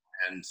 Mhm.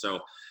 And so,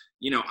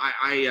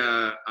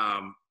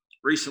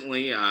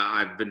 recently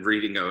I've been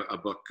reading a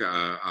book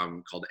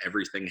called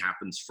Everything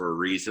Happens for a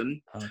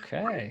Reason.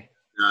 Okay.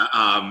 Uh,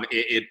 um,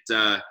 it, it,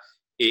 uh,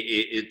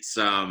 it's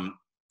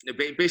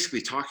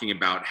basically talking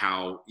about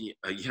how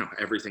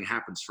everything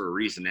happens for a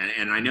reason,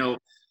 and I know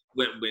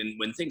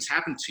when things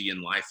happen to you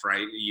in life,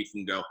 right? You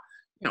can go,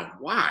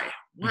 why,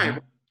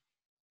 Mhm.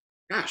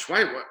 gosh,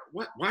 why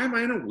am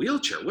I in a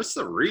wheelchair? What's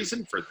the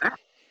reason for that?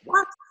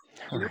 What?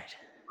 You know, Right.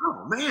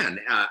 oh man,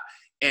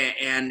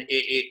 and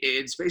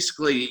it's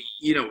basically,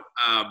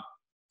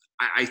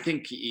 I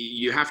think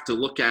you have to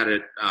look at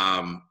it.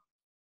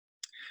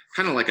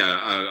 Kind of like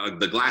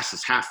the glass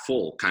is half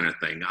full kind of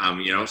thing.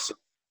 So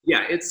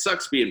yeah, it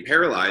sucks being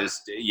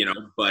paralyzed,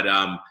 but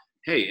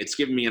hey, it's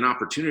given me an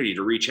opportunity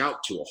to reach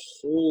out to a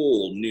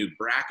whole new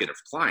bracket of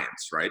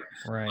clients, right?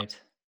 Right.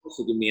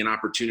 Also give me an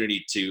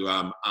opportunity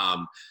to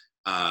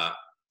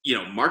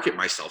market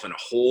myself in a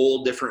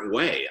whole different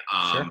way.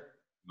 Sure.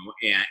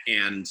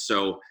 And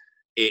so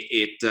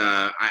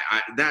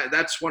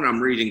that's what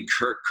I'm reading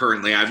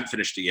currently. I haven't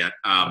finished it yet.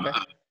 Okay.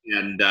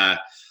 And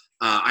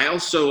I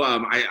also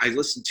I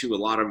listen to a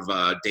lot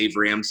of Dave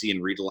Ramsey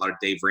and read a lot of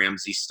Dave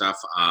Ramsey stuff.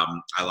 I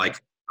Okay. like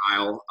his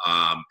style,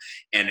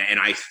 and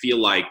I feel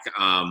like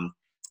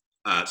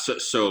uh, so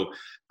so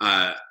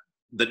uh,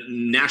 the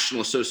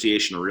National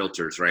Association of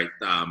Realtors, right?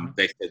 Mhm.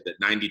 They said that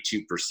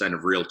 92%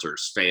 of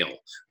realtors fail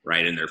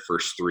right in their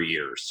first 3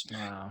 years.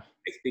 Wow.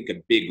 I think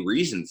a big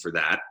reason for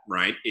that,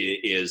 right,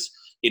 is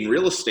in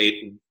real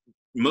estate.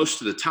 Most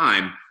of the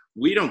time,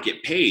 we don't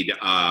get paid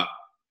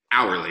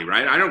hourly,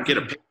 right? I don't get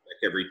a Mhm.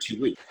 paycheck every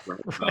 2 weeks,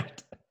 right?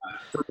 Right.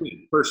 For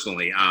me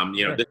personally,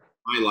 Sure. this is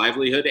my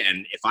livelihood,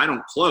 and if I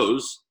don't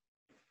close,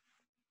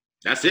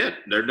 that's it.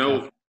 There's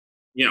Yeah.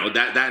 no,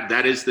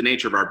 that is the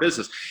nature of our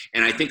business.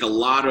 And I think a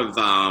lot of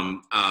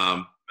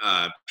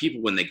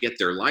people, when they get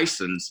their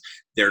license,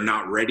 they're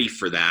not ready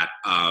for that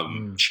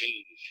Mm.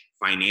 change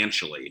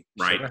financially,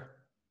 right? Sure.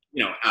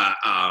 you know, uh,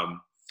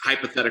 um,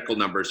 Hypothetical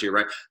numbers here,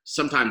 right?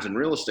 Sometimes in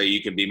real estate,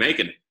 you can be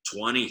making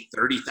 $20,000,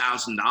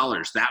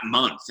 $30,000 that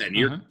month, and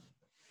you're, Mhm.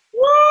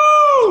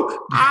 woo!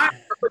 I'm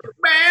a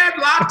man,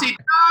 la ti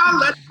da.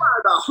 Let's buy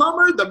the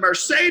Hummer, the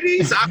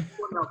Mercedes. I'm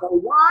going to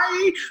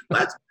Hawaii.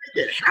 Let's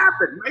make it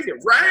happen, make it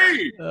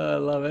rain. I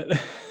love it.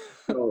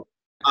 So,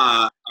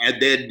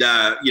 and then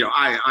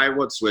I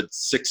once went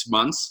 6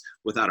 months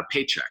without a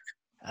paycheck.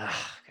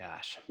 Ah,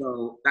 gosh.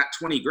 So that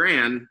 20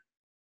 grand,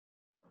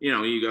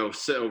 you go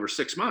over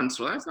 6 months.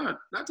 Well,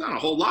 that's not a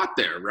whole lot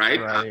there, right?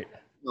 Right.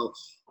 So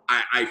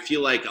I feel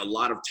like a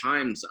lot of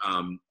times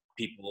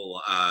people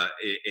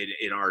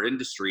in our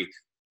industry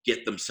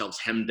get themselves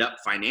hemmed up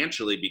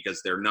financially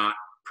because they're not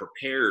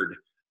prepared,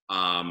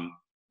 for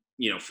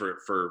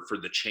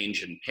the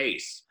change in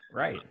pace.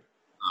 Right.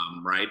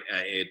 Right?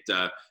 It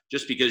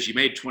Just because you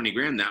made 20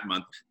 grand that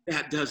month,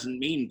 that doesn't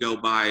mean go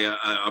buy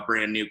a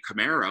brand new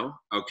Camaro.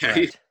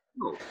 Okay. Right.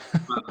 No.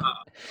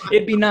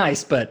 It'd be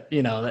nice, but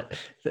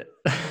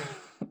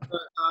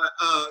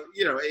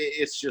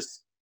It's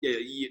just,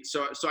 yeah,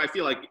 so I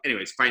feel like,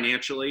 anyways,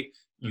 financially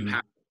you Mhm.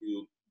 have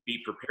to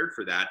be prepared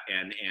for that,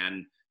 and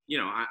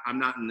I'm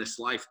not in this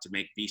life to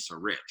make Visa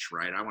rich,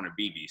 right? I want to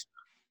be Visa,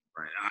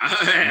 right?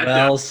 And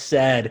Well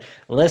said.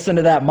 Listen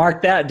to that.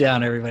 Mark that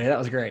down, everybody. That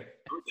was great.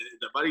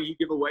 the money you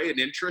give away in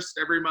interest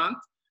every month,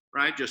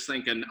 right? Just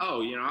thinking, oh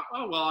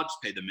well, I'll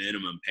just pay the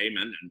minimum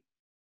payment, and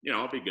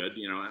I'll be good.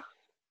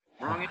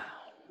 Wrong.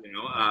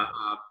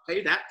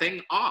 Pay that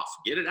thing off,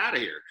 get it out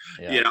of here.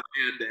 Yeah.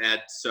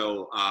 And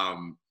so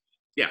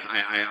yeah,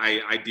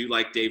 I do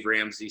like Dave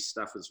Ramsey's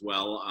stuff as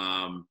well.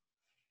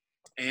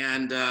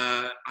 And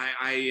I'm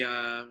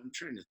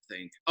trying to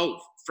think. Oh,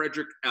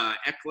 Frederick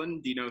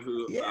Eklund. Do you know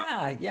who?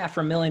 Yeah. Yeah.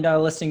 From $1 Million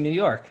Listing New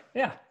York.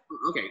 Yeah.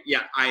 Okay,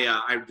 yeah,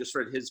 I just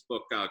read his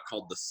book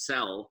called The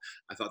Cell.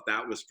 I thought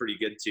that was pretty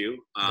good too.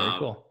 Very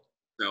cool.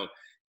 So,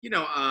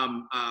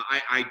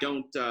 I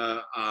don't,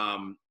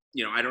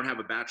 I don't have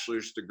a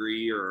bachelor's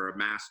degree or a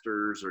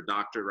master's or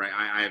doctorate, right?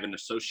 I have an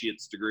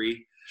associate's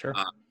degree Sure.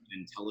 in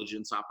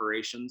intelligence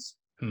operations.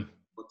 Hmm.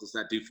 What does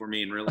that do for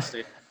me in real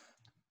estate?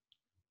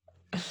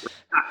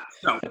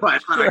 So,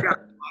 but I got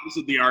Sure. lots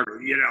of the art,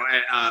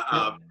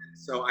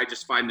 so I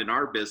just find in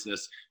our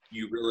business,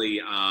 you really,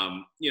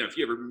 if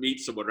you ever meet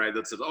someone, right,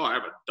 that says, "Oh, I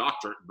have a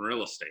doctorate in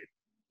real estate,"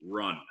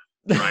 run,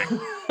 right?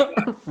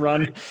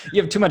 Run.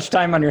 You have too much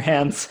time on your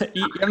hands.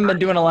 You haven't been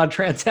doing a lot of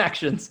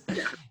transactions.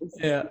 Yeah,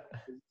 Yeah.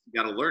 you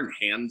got to learn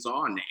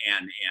hands-on,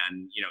 and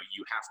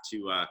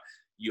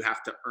you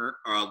have to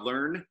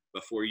learn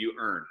before you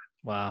earn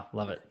Wow.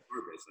 Love it.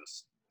 our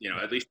business.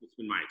 At least it's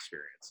been my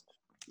experience.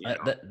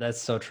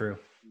 That's so true.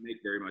 I make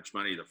very much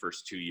money the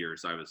first 2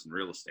 years I was in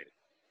real estate,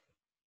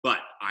 but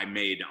I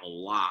made a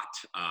lot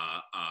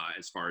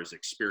as far as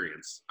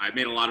experience. I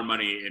made a lot of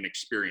money in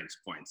experience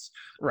points.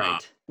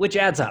 Right. Which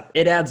adds up.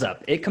 It adds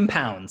up. It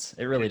compounds.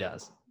 It really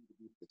does.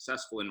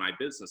 Successful in my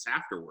business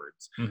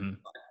afterwards. Mm-hmm.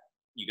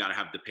 You got to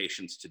have the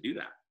patience to do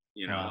that,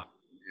 Wow.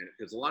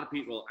 because a lot of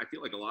people, I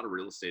feel like a lot of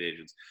real estate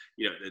agents,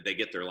 they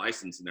get their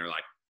license and they're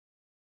like,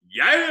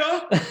 yeah,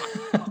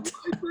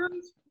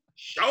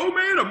 show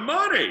me the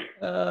money.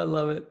 I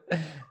love it.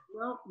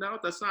 Well, no,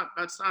 that's not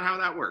how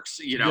that works.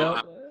 Yep. I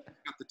got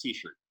the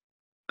t-shirt.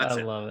 That's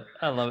it. Love it.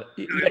 I love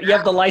it. You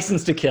have the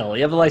license to kill.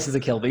 You have the license to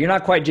kill, but you're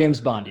not quite James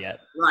Bond yet.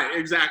 Right.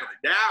 Exactly.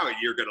 Now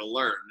you're going to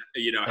learn,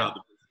 how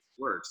the business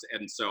works.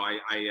 And so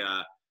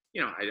I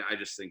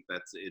just think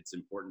it's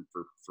important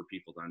for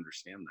people to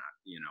understand that,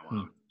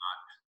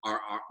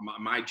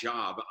 my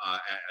job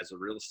as a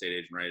real estate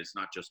agent, right, is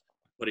not just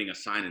putting a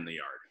sign in the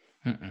yard.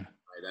 Right?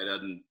 That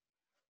doesn't,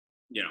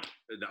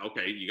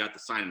 okay, you got the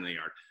sign in the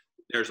yard.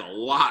 There's a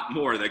lot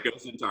more that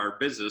goes into our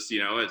business,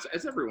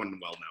 as everyone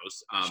well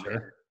knows.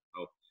 Sure.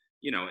 So,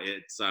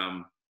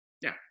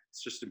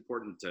 it's just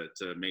important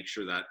to make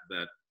sure that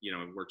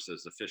it works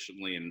as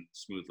efficiently and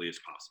smoothly as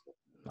possible.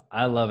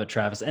 I love it,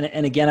 Travis.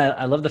 And again,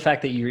 I love the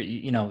fact that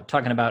you're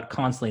talking about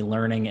constantly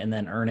learning and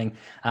then earning.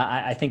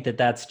 I think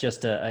that's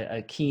just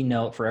a key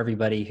note for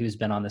everybody who's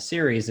been on the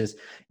series is,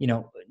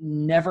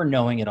 never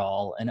knowing it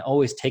all and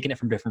always taking it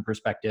from different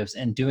perspectives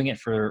and doing it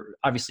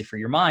obviously for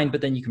your mind,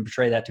 but then you can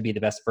portray that to be the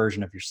best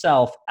version of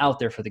yourself out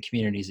there for the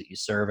communities that you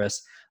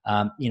service.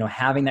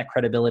 Having that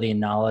credibility and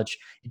knowledge,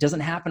 it doesn't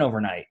happen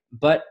overnight,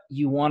 but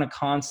you want to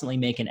constantly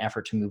make an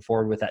effort to move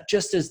forward with that.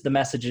 Just as the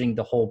messaging,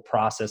 the whole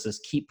process is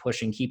keep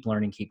pushing, keep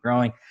learning, keep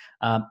growing.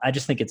 I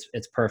just think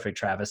it's perfect,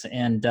 Travis.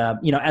 And,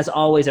 as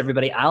always,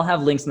 everybody, I'll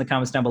have links in the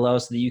comments down below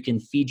so that you can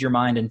feed your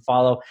mind and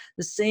follow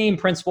the same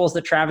principles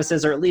that Travis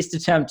is, or at least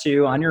attempt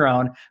to on your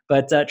own.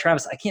 But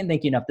Travis, I can't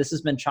thank you enough. This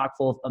has been chock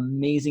full of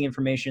amazing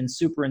information,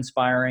 super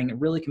inspiring,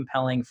 really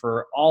compelling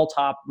for all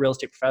top real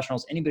estate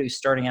professionals, anybody who's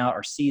starting out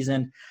or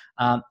seasoned.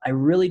 I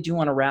really do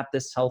want to wrap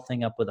this whole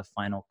thing up with a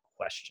final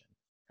question.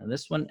 Now,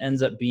 this one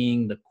ends up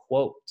being the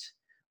quote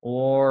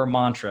or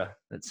mantra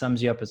that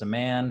sums you up as a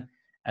man,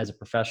 as a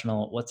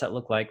professional. What's that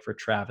look like for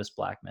Travis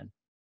Blackman?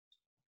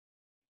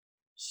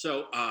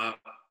 So I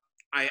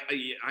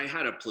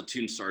had a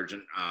platoon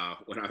sergeant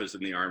when I was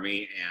in the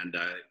Army, and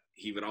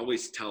he would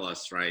always tell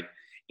us, right,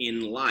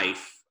 in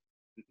life,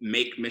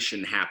 make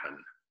mission happen,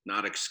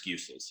 not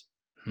excuses.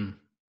 And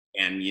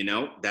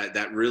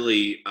that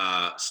really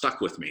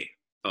stuck with me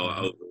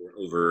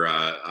over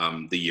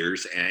the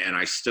years, and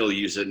I still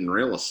use it in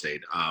real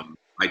estate.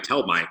 I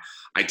tell my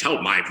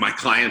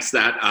clients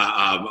that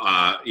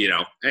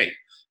hey,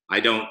 I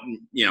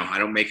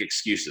don't make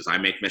excuses. I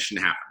make mission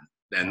happen,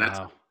 and Wow.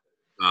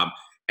 that's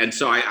and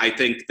so I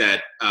think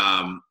that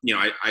I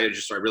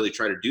really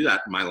try to do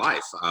that in my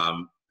life.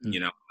 I'm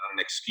not an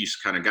excuse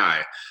kind of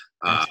guy.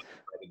 I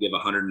give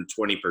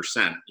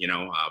 120%.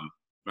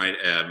 Right.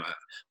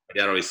 My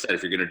dad always said,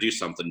 if you're going to do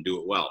something, do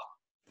it well.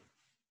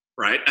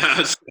 Right.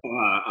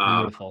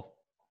 Beautiful.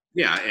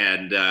 Yeah,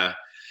 and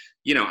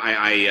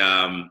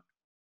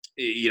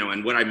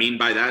and what I mean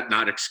by that,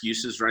 not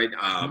excuses, right?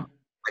 I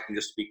can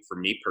just speak for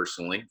me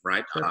personally,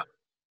 right? Sure.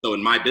 So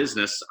in my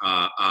business,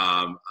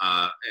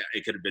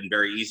 it could have been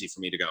very easy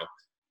for me to go,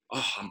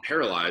 oh, I'm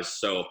paralyzed,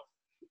 so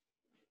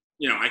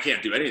I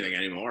can't do anything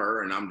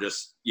anymore, and I'm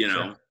just,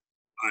 Sure.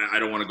 I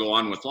don't want to go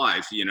on with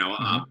life,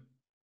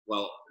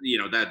 well,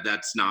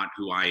 that's not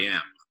who I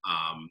am.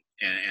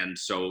 And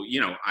so,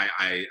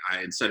 I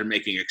instead of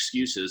making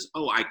excuses,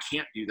 oh, I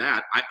can't do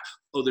that.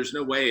 There's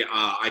no way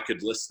I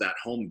could list that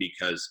home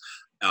because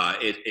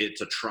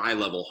it's a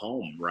tri-level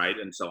home, right?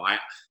 And so I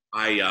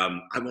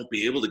won't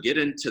be able to get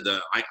into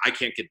I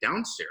can't get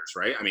downstairs,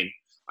 right? I mean,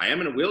 I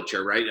am in a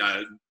wheelchair, right?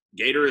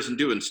 Gator isn't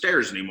doing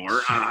stairs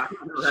anymore.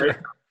 Right?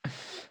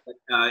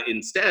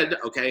 Instead,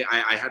 okay,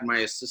 I had my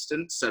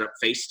assistant set up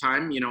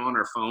FaceTime, on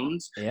our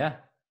phones. Yeah.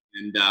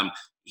 And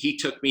he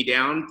took me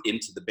down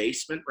into the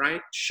basement,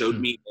 right? Showed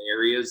me the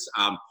areas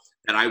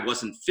that I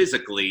wasn't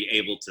physically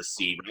able to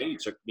see, right? He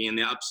took me in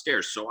the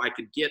upstairs so I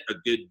could get a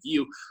good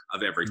view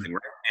of everything,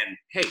 right? And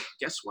hey,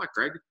 guess what,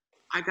 Greg?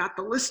 I got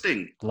the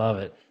listing. Love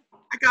it.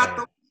 I got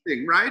the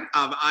listing, right?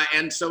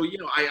 And so,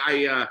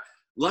 I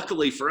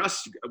luckily for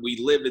us, we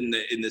live in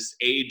this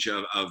age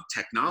of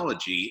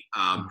technology,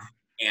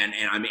 and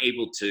I'm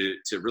able to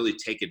really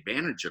take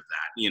advantage of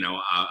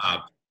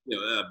that,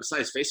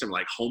 besides FaceTime,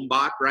 like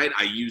HomeBot, right?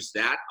 I use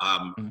that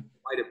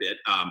quite a bit,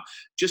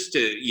 just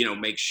to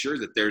make sure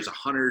that there's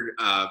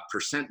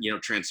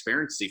 100%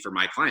 transparency for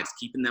my clients,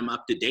 keeping them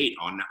up to date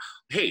on,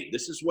 hey,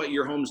 this is what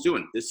your home's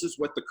doing, this is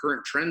what the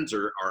current trends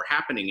are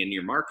happening in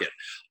your market,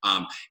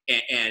 and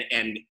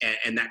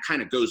that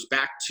kind of goes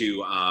back to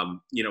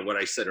what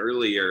I said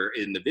earlier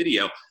in the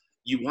video.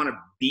 You want to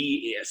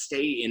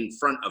stay in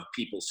front of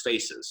people's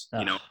faces.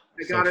 I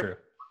got it. True.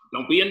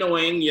 Don't be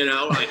annoying.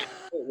 Like,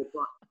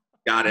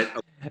 got it.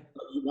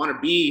 You want to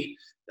be,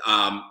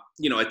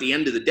 at the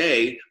end of the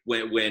day,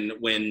 when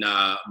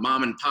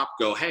mom and pop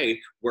go, hey,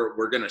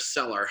 we're going to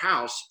sell our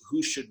house,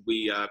 who should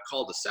we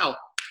call to sell?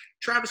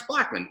 Travis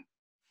Blackman.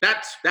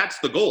 That's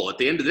the goal. At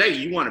the end of the day,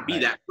 you want to be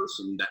that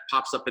person that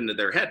pops up into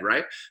their head,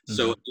 right? Mm-hmm.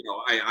 So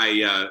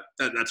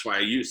that's why I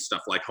use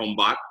stuff like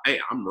HomeBot. Hey,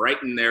 I'm right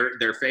in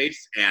their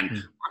face, and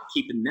I'm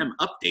keeping them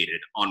updated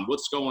on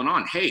what's going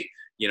on. Hey,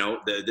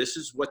 this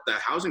is what the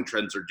housing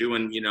trends are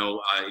doing, in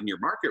your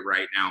market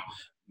right now.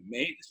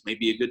 This may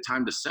be a good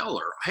time to sell,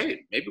 or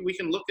hey, maybe we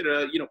can look at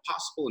a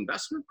possible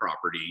investment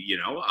property,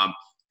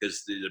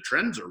 because the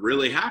trends are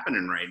really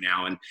happening right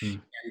now, and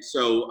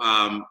so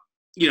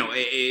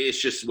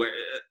it's just where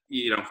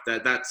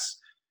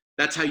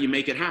that's how you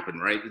make it happen,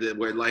 right?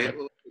 Where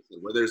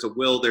there's a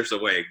will, there's a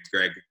way,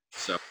 Greg.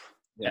 So.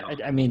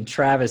 I mean,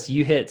 Travis,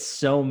 you hit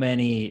so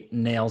many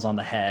nails on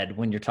the head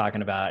when you're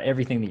talking about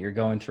everything that you're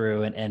going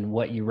through and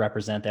what you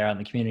represent there out in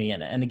the community.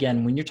 And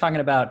again, when you're talking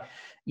about,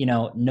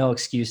 no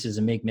excuses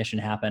and make mission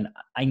happen,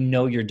 I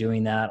know you're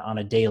doing that on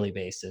a daily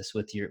basis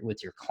with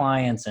your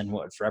clients and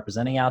what's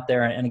representing out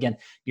there. And again,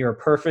 you're a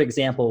perfect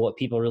example of what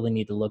people really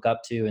need to look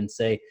up to and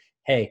say,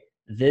 hey,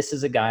 this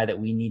is a guy that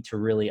we need to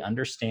really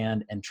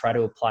understand and try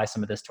to apply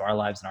some of this to our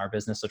lives and our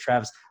business. So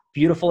Travis,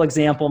 beautiful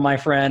example, my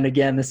friend.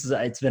 Again,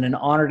 it's been an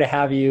honor to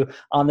have you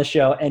on the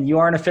show, and you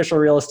are an official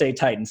real estate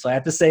titan. So I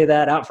have to say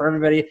that out for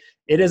everybody.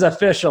 It is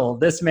official.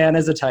 This man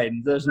is a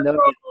titan. There's no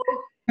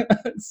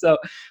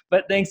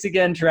but thanks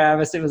again,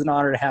 Travis. It was an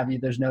honor to have you.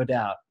 There's no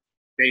doubt.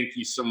 Thank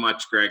you so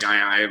much, Greg.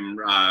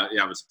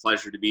 It was a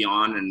pleasure to be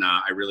on, and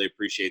I really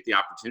appreciate the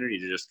opportunity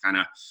to just kind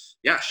of,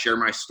 share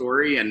my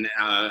story and,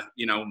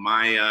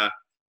 my,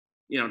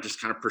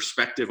 just kind of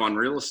perspective on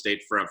real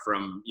estate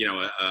from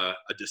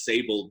a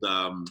disabled,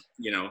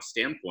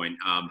 standpoint.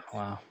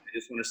 Wow. I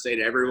just want to say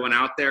to everyone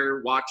out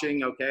there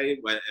watching, okay,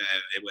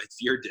 if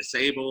you're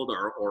disabled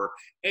or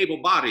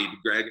able-bodied,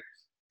 Greg,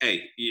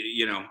 hey,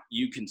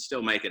 you can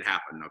still make it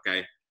happen,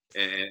 okay?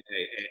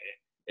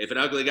 If an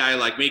ugly guy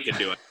like me can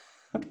do it,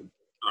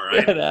 all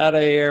right. Get out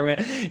of here,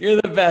 man. You're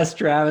the best,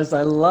 Travis.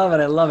 I love it.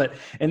 I love it.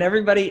 And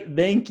everybody,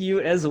 thank you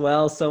as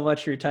well so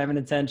much for your time and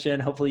attention.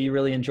 Hopefully you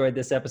really enjoyed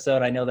this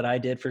episode. I know that I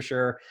did for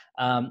sure.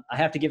 I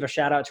have to give a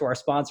shout out to our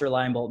sponsor,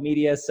 Lion Bolt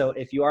Media. So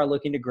if you are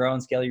looking to grow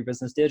and scale your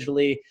business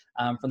digitally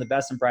from the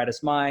best and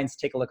brightest minds,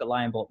 take a look at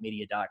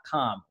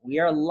lionboltmedia.com. We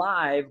are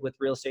live with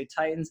Real Estate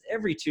Titans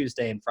every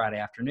Tuesday and Friday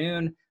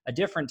afternoon, a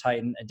different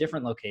Titan, a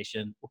different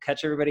location. We'll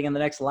catch everybody in the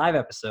next live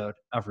episode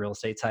of Real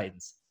Estate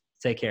Titans.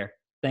 Take care.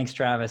 Thanks,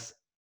 Travis.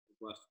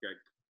 Bless, Greg.